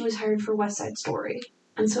then she was hired for West Side Story.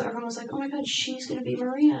 And so everyone was like, oh, my God, she's going to be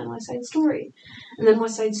Maria in West Side Story. And then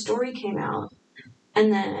West Side Story came out.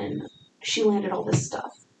 And then she landed all this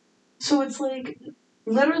stuff. So it's like,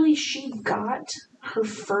 literally, she got her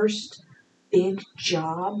first big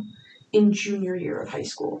job in junior year of high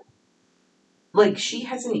school. like, she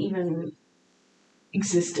hasn't even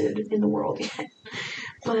existed in the world yet.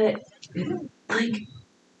 But, like,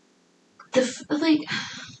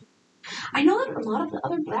 I know that a lot of the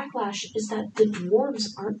other backlash is that the dwarves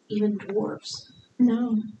aren't even dwarves.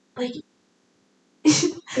 No. Like,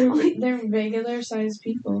 they're regular sized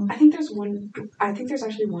people. I think there's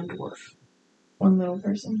actually one dwarf. One little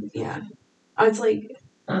person. Yeah. It's like,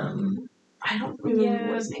 I don't remember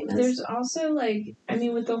what his name is. There's also, like, I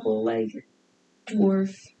mean, with the whole, like,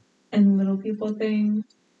 dwarf and little people thing,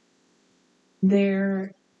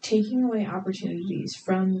 they're taking away opportunities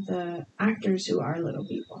from the actors who are little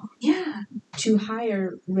people. Yeah. To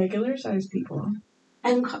hire regular sized people.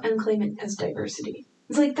 And claim it as diversity.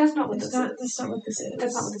 It's like, that's not what this is. That's not what this is.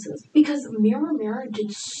 That's not what this is. Because Mirror Mirror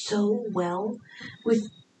did so well with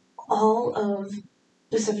all of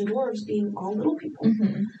the Seven Dwarves being all little people.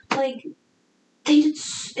 Mm-hmm. Like,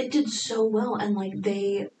 it did so well, and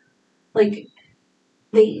they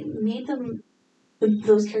made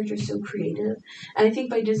those characters so creative. And I think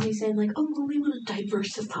by Disney saying, like, oh, well, we want to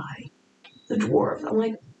diversify the dwarves, I'm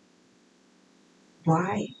like,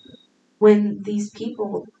 why? When these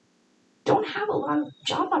people don't have a lot of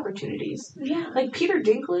job opportunities. Yeah. Like, Peter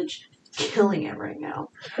Dinklage, killing it right now.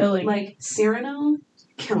 Killing. Like, Cyrano,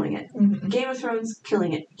 killing it. Mm-hmm. Game of Thrones,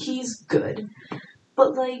 killing it. He's good.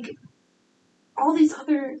 But, like, all these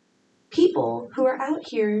other people who are out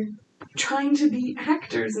here trying to be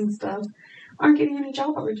actors and stuff aren't getting any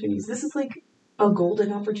job opportunities. This is, like, a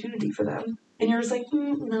golden opportunity for them. And you're just like,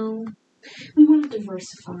 no, we want to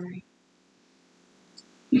diversify.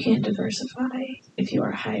 You can't diversify if you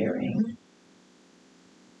are hiring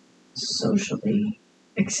socially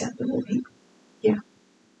acceptable people. Yeah.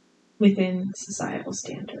 Within societal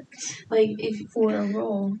standards. Like, if for a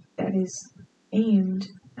role that is aimed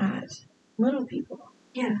at little people.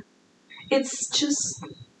 Yeah. It's just...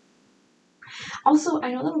 Also,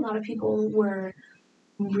 I know that a lot of people were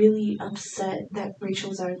really upset that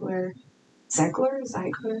Rachel Zeigler... Zeigler?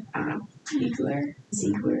 I don't know.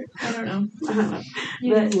 Zeigler? I don't know.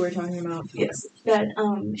 You But, know who we're talking about. Yes. That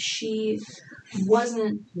she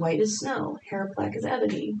wasn't white as snow, hair black as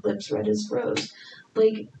ebony, lips red as rose.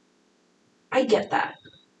 Like, I get that.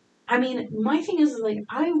 I mean, my thing is, like,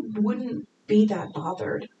 I wouldn't be that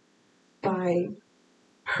bothered by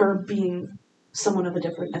her being someone of a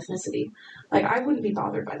different ethnicity. Like, I wouldn't be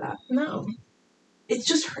bothered by that. No. It's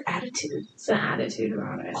just her attitude. It's the attitude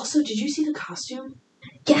about it. Also, did you see the costume?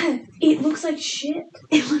 Yeah, it looks like shit.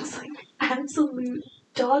 It looks like absolute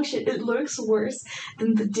dog shit. It looks worse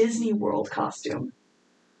than the Disney World costume.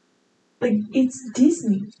 Like, it's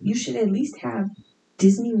Disney. You should at least have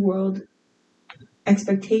Disney World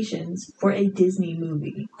expectations for a Disney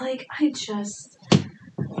movie. Like,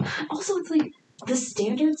 Also, it's like the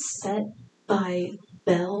standards set by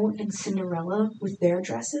Belle and Cinderella with their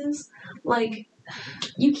dresses. Like,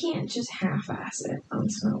 you can't just half-ass it on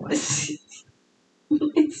Snow White.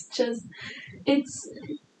 It's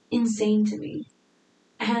insane to me.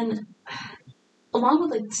 And along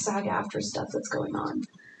with, like, the SAG-AFTRA stuff that's going on,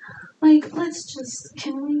 like,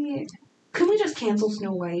 can we just cancel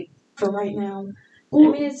Snow White for right now? Well,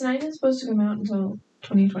 I mean, it's not even supposed to come out until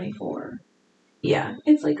 2024. Yeah,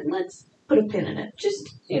 it's like, let's put a pin in it.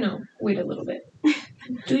 Just, wait a little bit.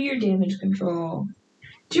 Do your damage control.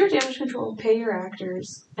 Pay your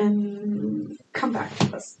actors, and come back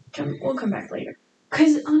to us. We'll come back later.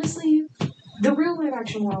 Because, honestly, the real live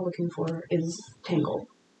action we're all looking for is Tangled.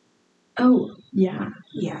 Oh, yeah.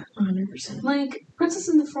 Yeah. 100%. Like, Princess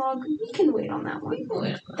and the Frog, we can wait on that one.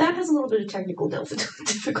 That has a little bit of technical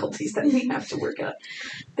difficulties that we have to work out.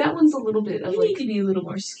 That one's a little bit of, you need to be a little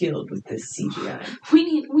more skilled with this CGI.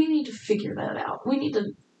 We need to figure that out. We need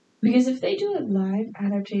to... Because if they do a live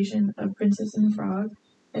adaptation of Princess and the Frog,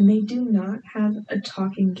 and they do not have a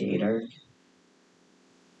talking gator...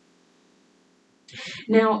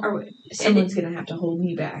 Now, someone's going to have to hold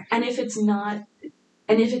me back. And if it's not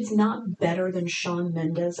better than Shawn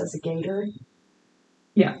Mendes as a gator,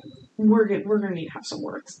 yeah, we're gonna need to have some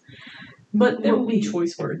words. But there will be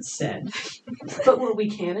choice words said. But what we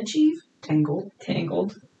can achieve, Tangled.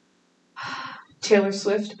 Taylor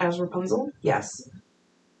Swift as Rapunzel, yes.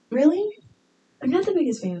 Really? I'm not the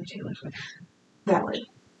biggest fan of Taylor Swift. Valid.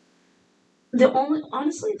 The only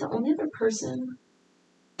other person.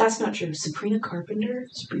 That's not true. Sabrina Carpenter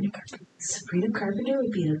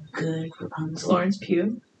would be a good Rapunzel. Florence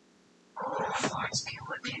Pugh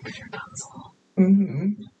would be a good Rapunzel.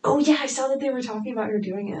 Mm-hmm. Oh yeah, I saw that they were talking about her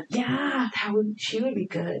doing it. Yeah, she would be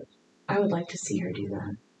good. I would like to see her do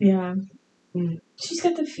that. Yeah. She's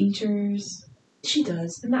got the features. She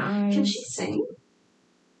does. And the eyes. Can she sing?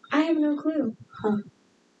 I have no clue. Huh.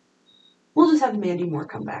 We'll just have Mandy Moore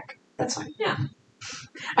come back. That's fine. Yeah.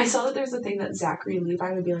 I saw that there's a thing that Zachary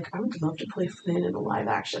Levi would be like, I would love to play Finn in a live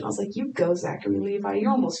action. I was like, you go, Zachary Levi.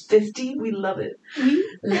 You're almost 50. We love it. We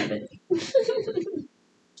love it.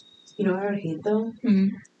 You know what I would hate, though?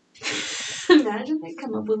 Imagine they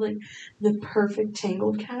come up with, like, the perfect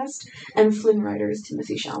Tangled cast, and Flynn Rider is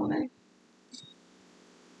Timothée Chalamet.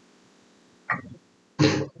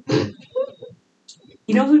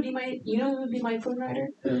 You know who'd be my Flynn Rider?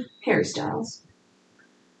 Who? Harry Styles.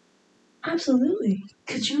 Absolutely.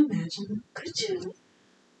 Could you imagine? Could you?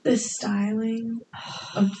 The styling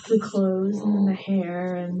of the clothes and the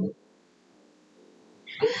hair and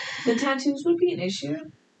the tattoos would be an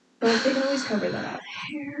issue, but they can always cover that up.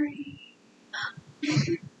 Harry.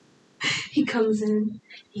 He comes in.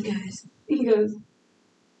 He goes. Here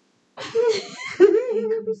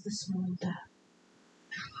comes the small dad.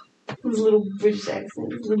 His little British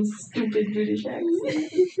accent. His little stupid British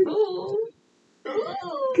accent. Oh.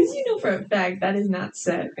 Because you know for a fact that is not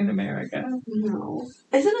set in America. No.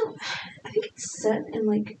 Isn't it? I think it's set in,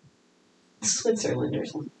 like, Switzerland or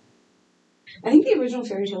something. I think the original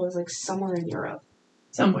fairy tale is, like, somewhere in Europe.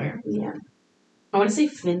 Somewhere. Yeah. I want to say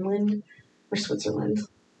Finland or Switzerland.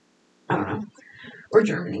 I don't know. Or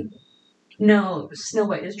Germany. No, Snow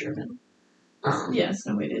White is German. Yeah,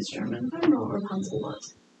 Snow White is German. I don't know what Rapunzel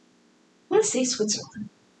was. I want to say Switzerland.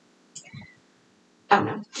 I don't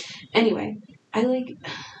know. Anyway, I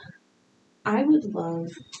would love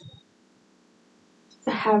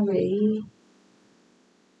Harry.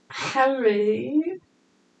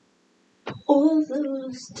 All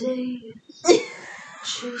those days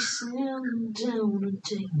chasing him down a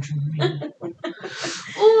daydream.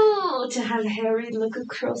 Oh, to have Harry look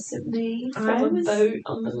across at me from a boat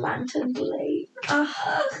on the Lantern Lake.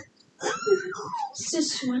 It's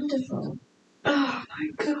just wonderful. Oh my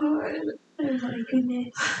god. Oh my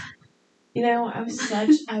goodness. You know, I was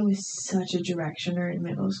such a directioner in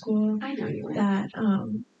middle school. I know you were. That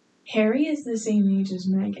Harry is the same age as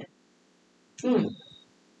Megan.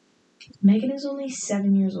 Megan is only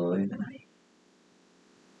 7 years older than I am.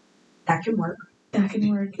 That can work. That can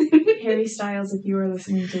work. Harry Styles, if you are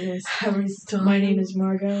listening to this. Harry Styles. My name is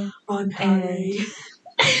Margot. I'm Harry.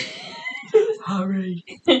 Harry.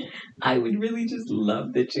 I would really just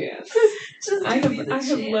love the chance. I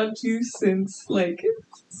have loved you since, like,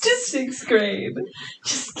 just 6th grade.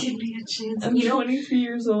 Just give me a chance. I'm 23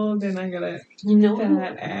 years old and I got a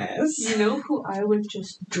fat ass. You know who I would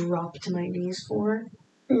just drop to my knees for?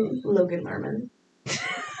 Who? Logan Lerman.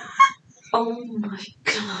 Oh my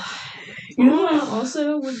god. You know what I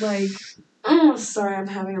also would like? Oh, sorry, I'm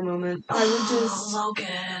having a moment. I would just...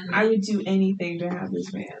 Logan. I would do anything to have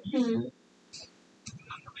this man.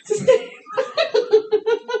 What's his name?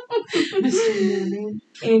 Mr. Manning.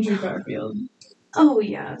 Andrew Garfield. Oh,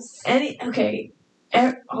 yes. Okay.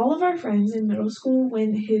 All of our friends in middle school,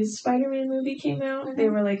 when his Spider-Man movie came out, they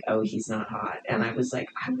were like, oh, he's not hot. And I was like,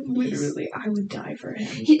 I would die for him.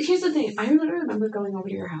 Here's the thing. I literally remember going over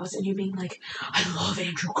to your house and you being like, I love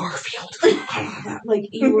Andrew Garfield. Like,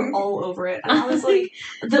 you were all over it. And I was like,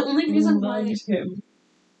 the only reason why... him.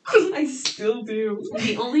 I still do.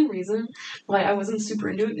 The only reason why I wasn't super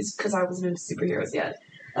into it is because I wasn't into superheroes yet.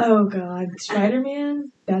 Oh, God.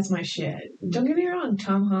 Spider-Man? That's my shit. Don't get me wrong.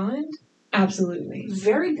 Tom Holland? Absolutely.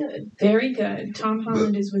 Very good. Very good. Tom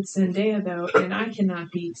Holland is with Zendaya, though, and I cannot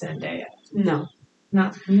beat Zendaya. No.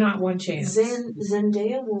 Not one chance.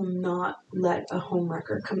 Zendaya will not let a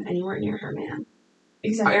homewrecker come anywhere near her man.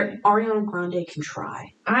 Exactly. Ariana Grande can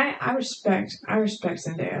try. I respect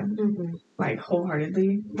Zendaya. Mm-hmm. Like,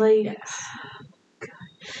 wholeheartedly. Like, yes.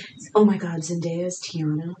 Oh my god, Zendaya's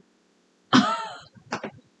Tiana.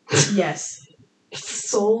 Yes.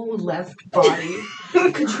 Soul left body.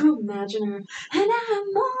 Could you imagine her? And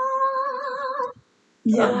I'm more.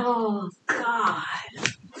 Yeah. Oh god.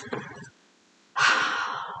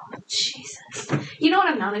 Jesus. You know what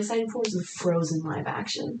I'm not excited for is the Frozen live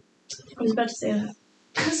action. I was about to say that.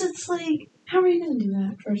 Because it's like, how are you going to do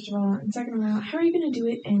that, first of all? And second of all, how are you going to do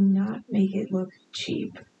it and not make it look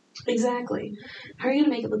cheap? Exactly. How are you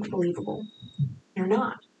going to make it look believable? You're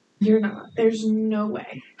not. You're not. There's no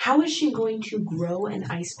way. How is she going to grow an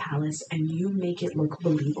ice palace and you make it look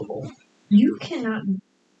believable? You cannot...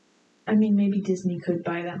 I mean, maybe Disney could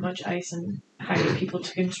buy that much ice and hire people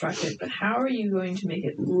to construct it, but how are you going to make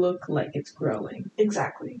it look like it's growing?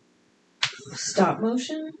 Exactly. Stop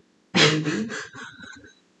motion? Maybe.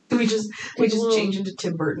 We just change into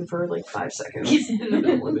Tim Burton for like 5 seconds in the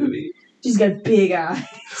middle of the movie. She's got big eyes.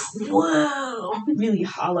 Whoa! Really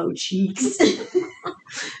hollow cheeks.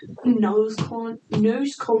 Nose contour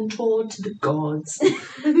to the gods.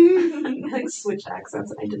 I like switched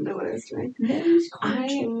accents. I didn't know what I was doing. Nose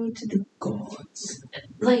contour to the gods.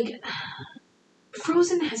 Like,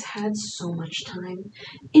 Frozen has had so much time.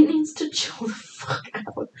 It needs to chill the fuck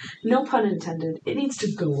out. No pun intended. It needs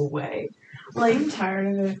to go away. Like, I'm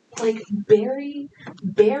tired of it. Like, bury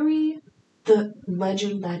the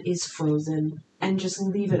legend that is Frozen and just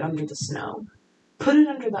leave it under the snow. Put it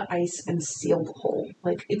under the ice and seal the hole.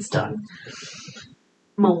 Like, it's done.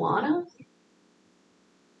 Moana?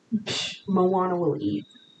 Psh, Moana will eat.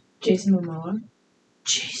 Jason Momoa.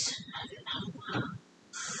 Jason.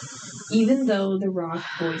 Even though The Rock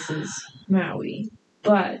voices Maui,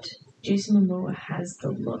 but Jason Momoa has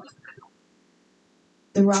the look.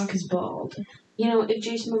 The Rock is bald. You know, if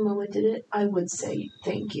Jason Momoa did it, I would say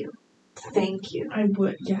thank you. Thank you. I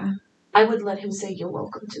would, yeah. I would let him say you're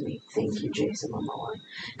welcome to me. Thank you, Jason Momoa.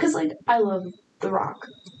 Because, like, I love The Rock.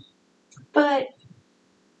 But,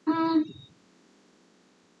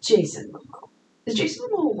 Jason Momoa. Is Jason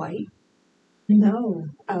Momoa white? No.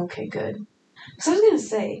 Oh, okay, good. Because I was going to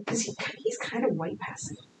say, because he's kind of white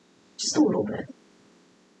passing. Just a little bit.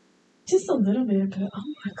 Just a little bit, but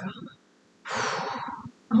oh my god.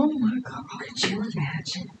 Oh my god. Could you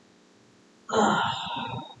imagine?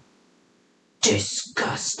 Oh,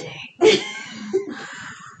 disgusting.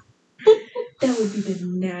 That would be the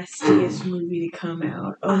nastiest movie to come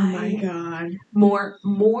out. Oh my god. More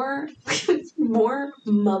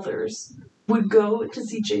mothers would go to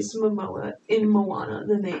see Jason Momoa in Moana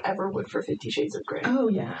than they ever would for 50 Shades of Grey. Oh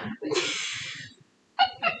yeah.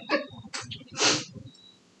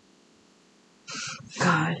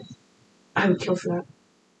 God. I would kill for that.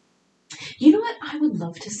 You know what I would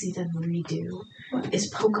love to see them redo? What? Is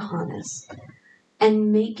Pocahontas.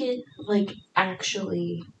 And make it, like,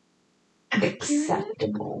 actually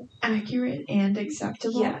acceptable. Accurate and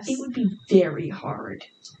acceptable? Yes. It would be very hard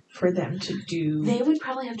for them to do. They would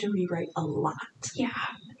probably have to rewrite a lot. Yeah.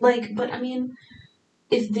 Like, but I mean,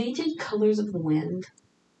 if they did Colors of the Wind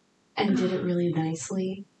and did it really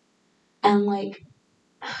nicely, and like,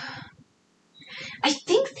 I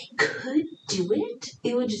think they could do it.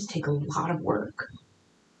 It would just take a lot of work.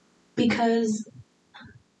 Because,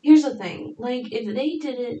 here's the thing, like, if they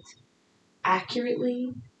did it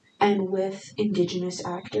accurately and with indigenous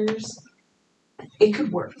actors, it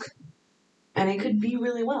could work. And it could be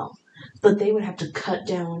really well. But they would have to cut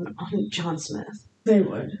down on John Smith. They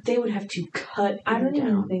would. They would have to cut I don't down.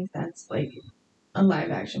 even think that's like a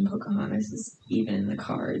live action Pocahontas is even in the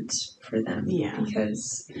cards for them. Yeah.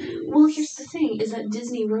 Because Well, here's the thing, is that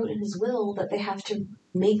Disney wrote in his will that they have to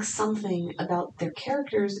make something about their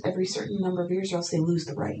characters every certain number of years or else they lose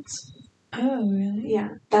the rights. oh really? Yeah.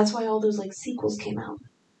 That's why all those, like, sequels came out.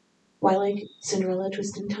 Why, like, Cinderella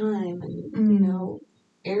Twist in Time and, you know,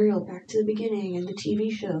 Ariel Back to the Beginning and the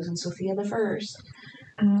TV shows and Sophia the First.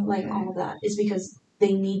 Like, all of that is because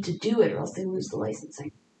they need to do it or else they lose the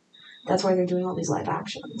licensing. That's why they're doing all these live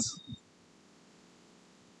actions.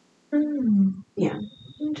 Yeah.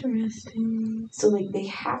 Interesting. So, like, they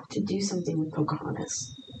have to do something with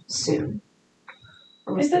Pocahontas soon.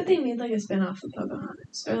 Or I was thought they made like a spin-off of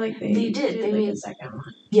Pocahontas. Or like they did. They like made a second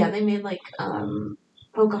one. Yeah, they made, like,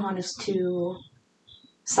 Pocahontas to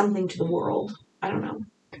something to the world. I don't know.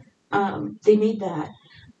 They made that,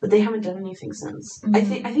 but they haven't done anything since. I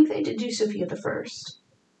think they did do Sophia the First,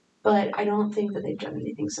 but I don't think that they've done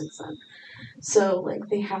anything since then. So, like,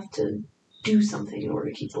 they have to do something in order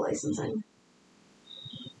to keep the licensing.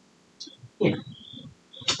 Yeah.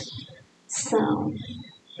 So,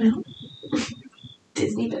 Well,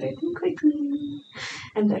 Disney better think quickly,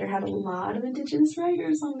 and better have a lot of indigenous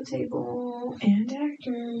writers on the table. and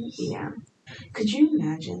actors. Yeah. Could you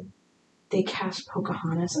imagine? They cast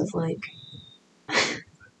Pocahontas as, like,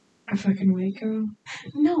 A fucking white girl.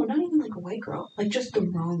 no, not even like a white girl. Like, just the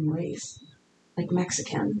wrong race. Like,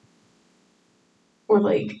 Mexican. Or,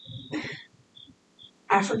 like,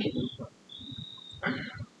 African.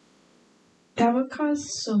 That would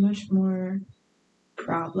cause so much more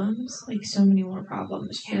problems. Like so many more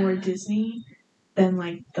problems for Disney than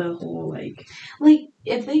like the whole like. Like,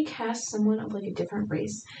 if they cast someone of, like, a different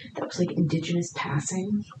race that was, like, indigenous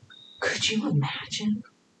passing, could you imagine?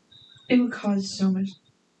 It would cause so much.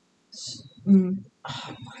 Oh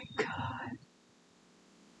my god.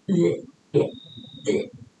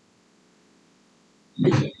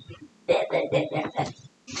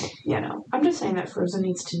 Yeah, no. I'm just saying that Frozen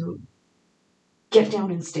needs to get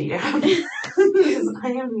down and stay down. Because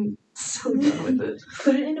I am so done with it.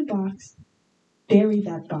 Put it in a box, bury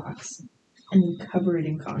that box, and then cover it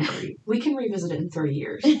in concrete. We can revisit it in 30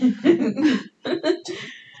 years.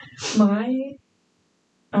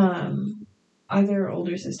 Other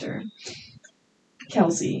older sister,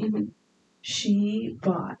 Kelsey, Mm-hmm. she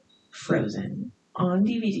bought Frozen on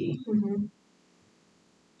DVD, Mm-hmm.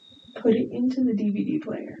 put it into the DVD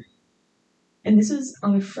player, and this was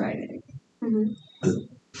on a Friday. Mm-hmm.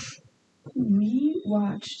 We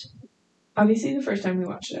watched, obviously the first time we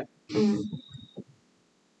watched it, Mm-hmm.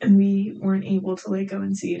 and we weren't able to like go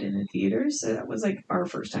and see it in the theater, so that was like our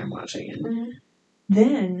first time watching it. Mm-hmm.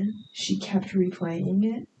 Then she kept replaying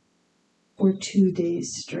it for 2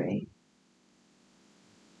 days straight.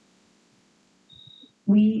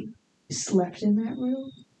 We slept in that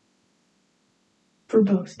room for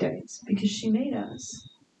both days because she made us.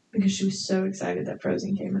 Because she was so excited that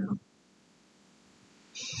Frozen came out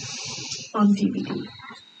on DVD.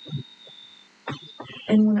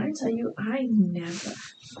 And when I tell you, I never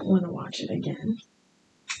want to watch it again.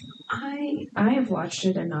 I have watched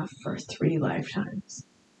it enough for 3 lifetimes,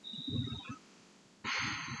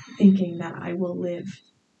 thinking that I will live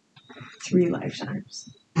 3 lifetimes.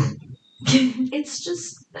 It's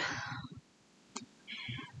just,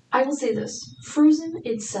 I will say this, Frozen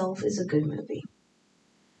itself is a good movie.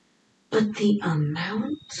 But the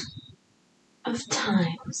amount of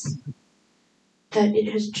times that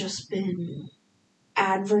it has just been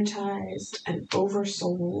advertised and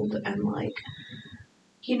oversold and like,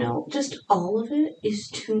 you know, just all of it is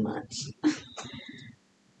too much.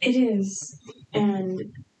 It is.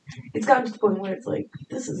 And it's gotten to the point where it's like,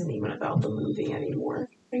 this isn't even about the movie anymore.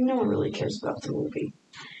 Like, no one really cares about the movie.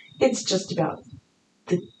 It's just about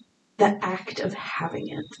the act of having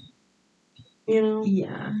it. You know?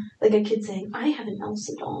 Yeah. Like a kid saying, I have an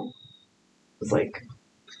Elsa doll. It's like,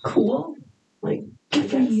 Cool. like, Good I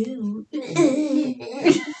for guess. you.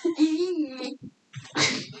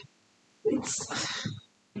 It's,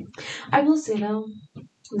 I will say though,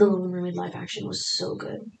 the Little Mermaid live action was so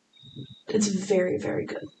good. It's very, very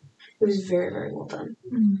good. It was very, very well done.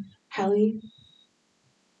 Mm. Hallie,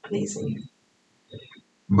 amazing.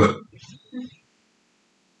 But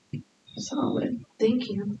Solid. Thank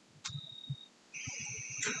you.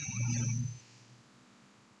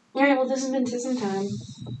 Alright, well, this has been Tism Time.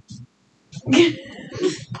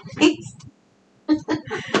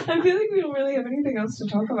 I feel like we don't really have anything else to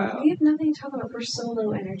talk about. We have nothing to talk about. We're so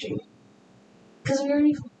low energy. Because we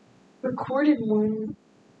already recorded one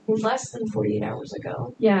less than 48 hours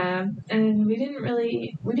ago. Yeah, and we didn't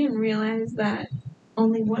realize that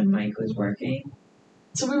only one mic was working.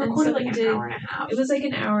 So we recorded like an hour and a half. It was like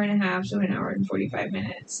an hour and a half to an hour and 45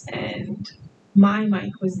 minutes, and my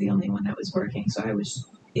mic was the only one that was working, so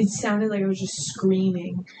it sounded like I was just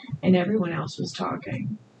screaming, and everyone else was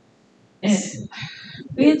talking. And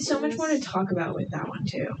we had so much more to talk about with that one,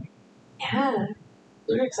 too. Yeah.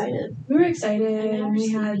 We were excited. We were excited, and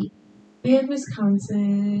we had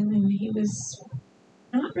Wisconsin, and he was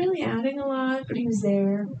not really adding a lot, but he was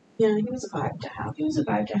there. Yeah, he was a vibe to have. He was a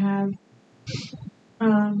vibe to have.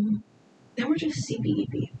 Then we're just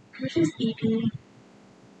CBEP. We're just EP.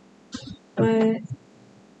 But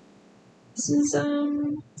this is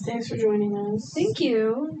Thanks for joining us. thank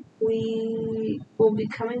you. We will be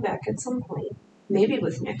coming back at some point. Maybe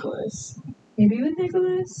with Nicholas. Maybe with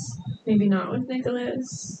Nicholas. Maybe not with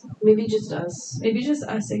Nicholas. Maybe just us. Maybe just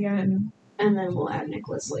us again. And then we'll add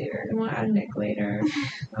Nicholas later. And we'll add Nick later.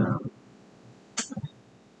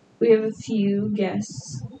 We have a few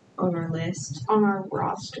guests on our list. On our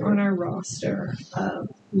roster. On our roster of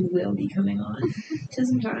who will be coming on to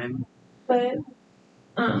some time. But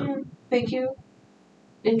thank you.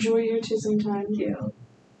 Enjoy your Tism time. Thank you.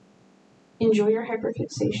 Enjoy your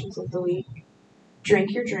hyperfixations of the week.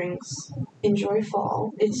 Drink your drinks. Enjoy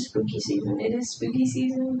fall. It's spooky season. It is spooky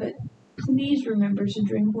season, but please remember to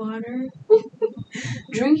drink water.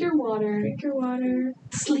 Drink your water. Drink your water.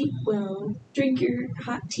 Sleep well. Drink your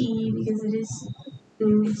hot tea because it's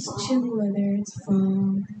fall. chilly weather. It's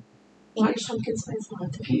fall. Watch pumpkin spice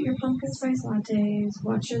latte. Get your pumpkin spice lattes.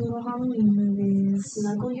 Watch your little Halloween movies.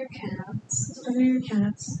 Snuggle your cats. Snuggle your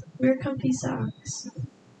cats. Wear comfy socks.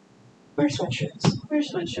 Wear sweatshirts. Wear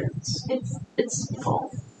sweatshirts. It's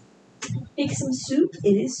fall. Make some soup.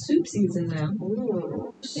 It is soup season now.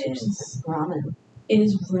 Ooh. It is Ramen. It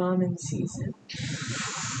is ramen season.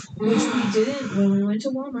 Which we didn't when we went to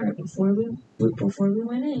Walmart before we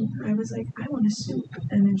went in. I was like, I want a soup.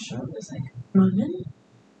 And then Charlotte was like, ramen?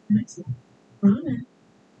 And I said, ramen.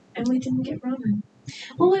 And we didn't get ramen.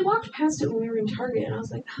 Well, I walked past it when we were in Target, and I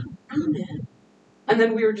was like, oh, ramen. And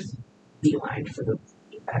then we were just beelined for the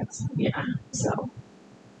bags. Yeah. So,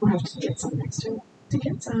 we'll have to get some next time. To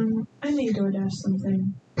get some, I may DoorDash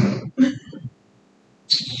something.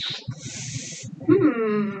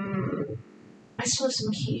 I still have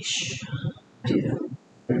some quiche. Do.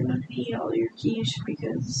 eat all your quiche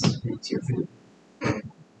because it's your food.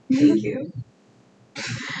 Thank you.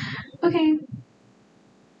 Okay.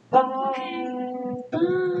 Bye. Bye.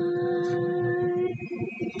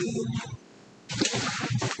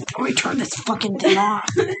 Let me turn this fucking thing off.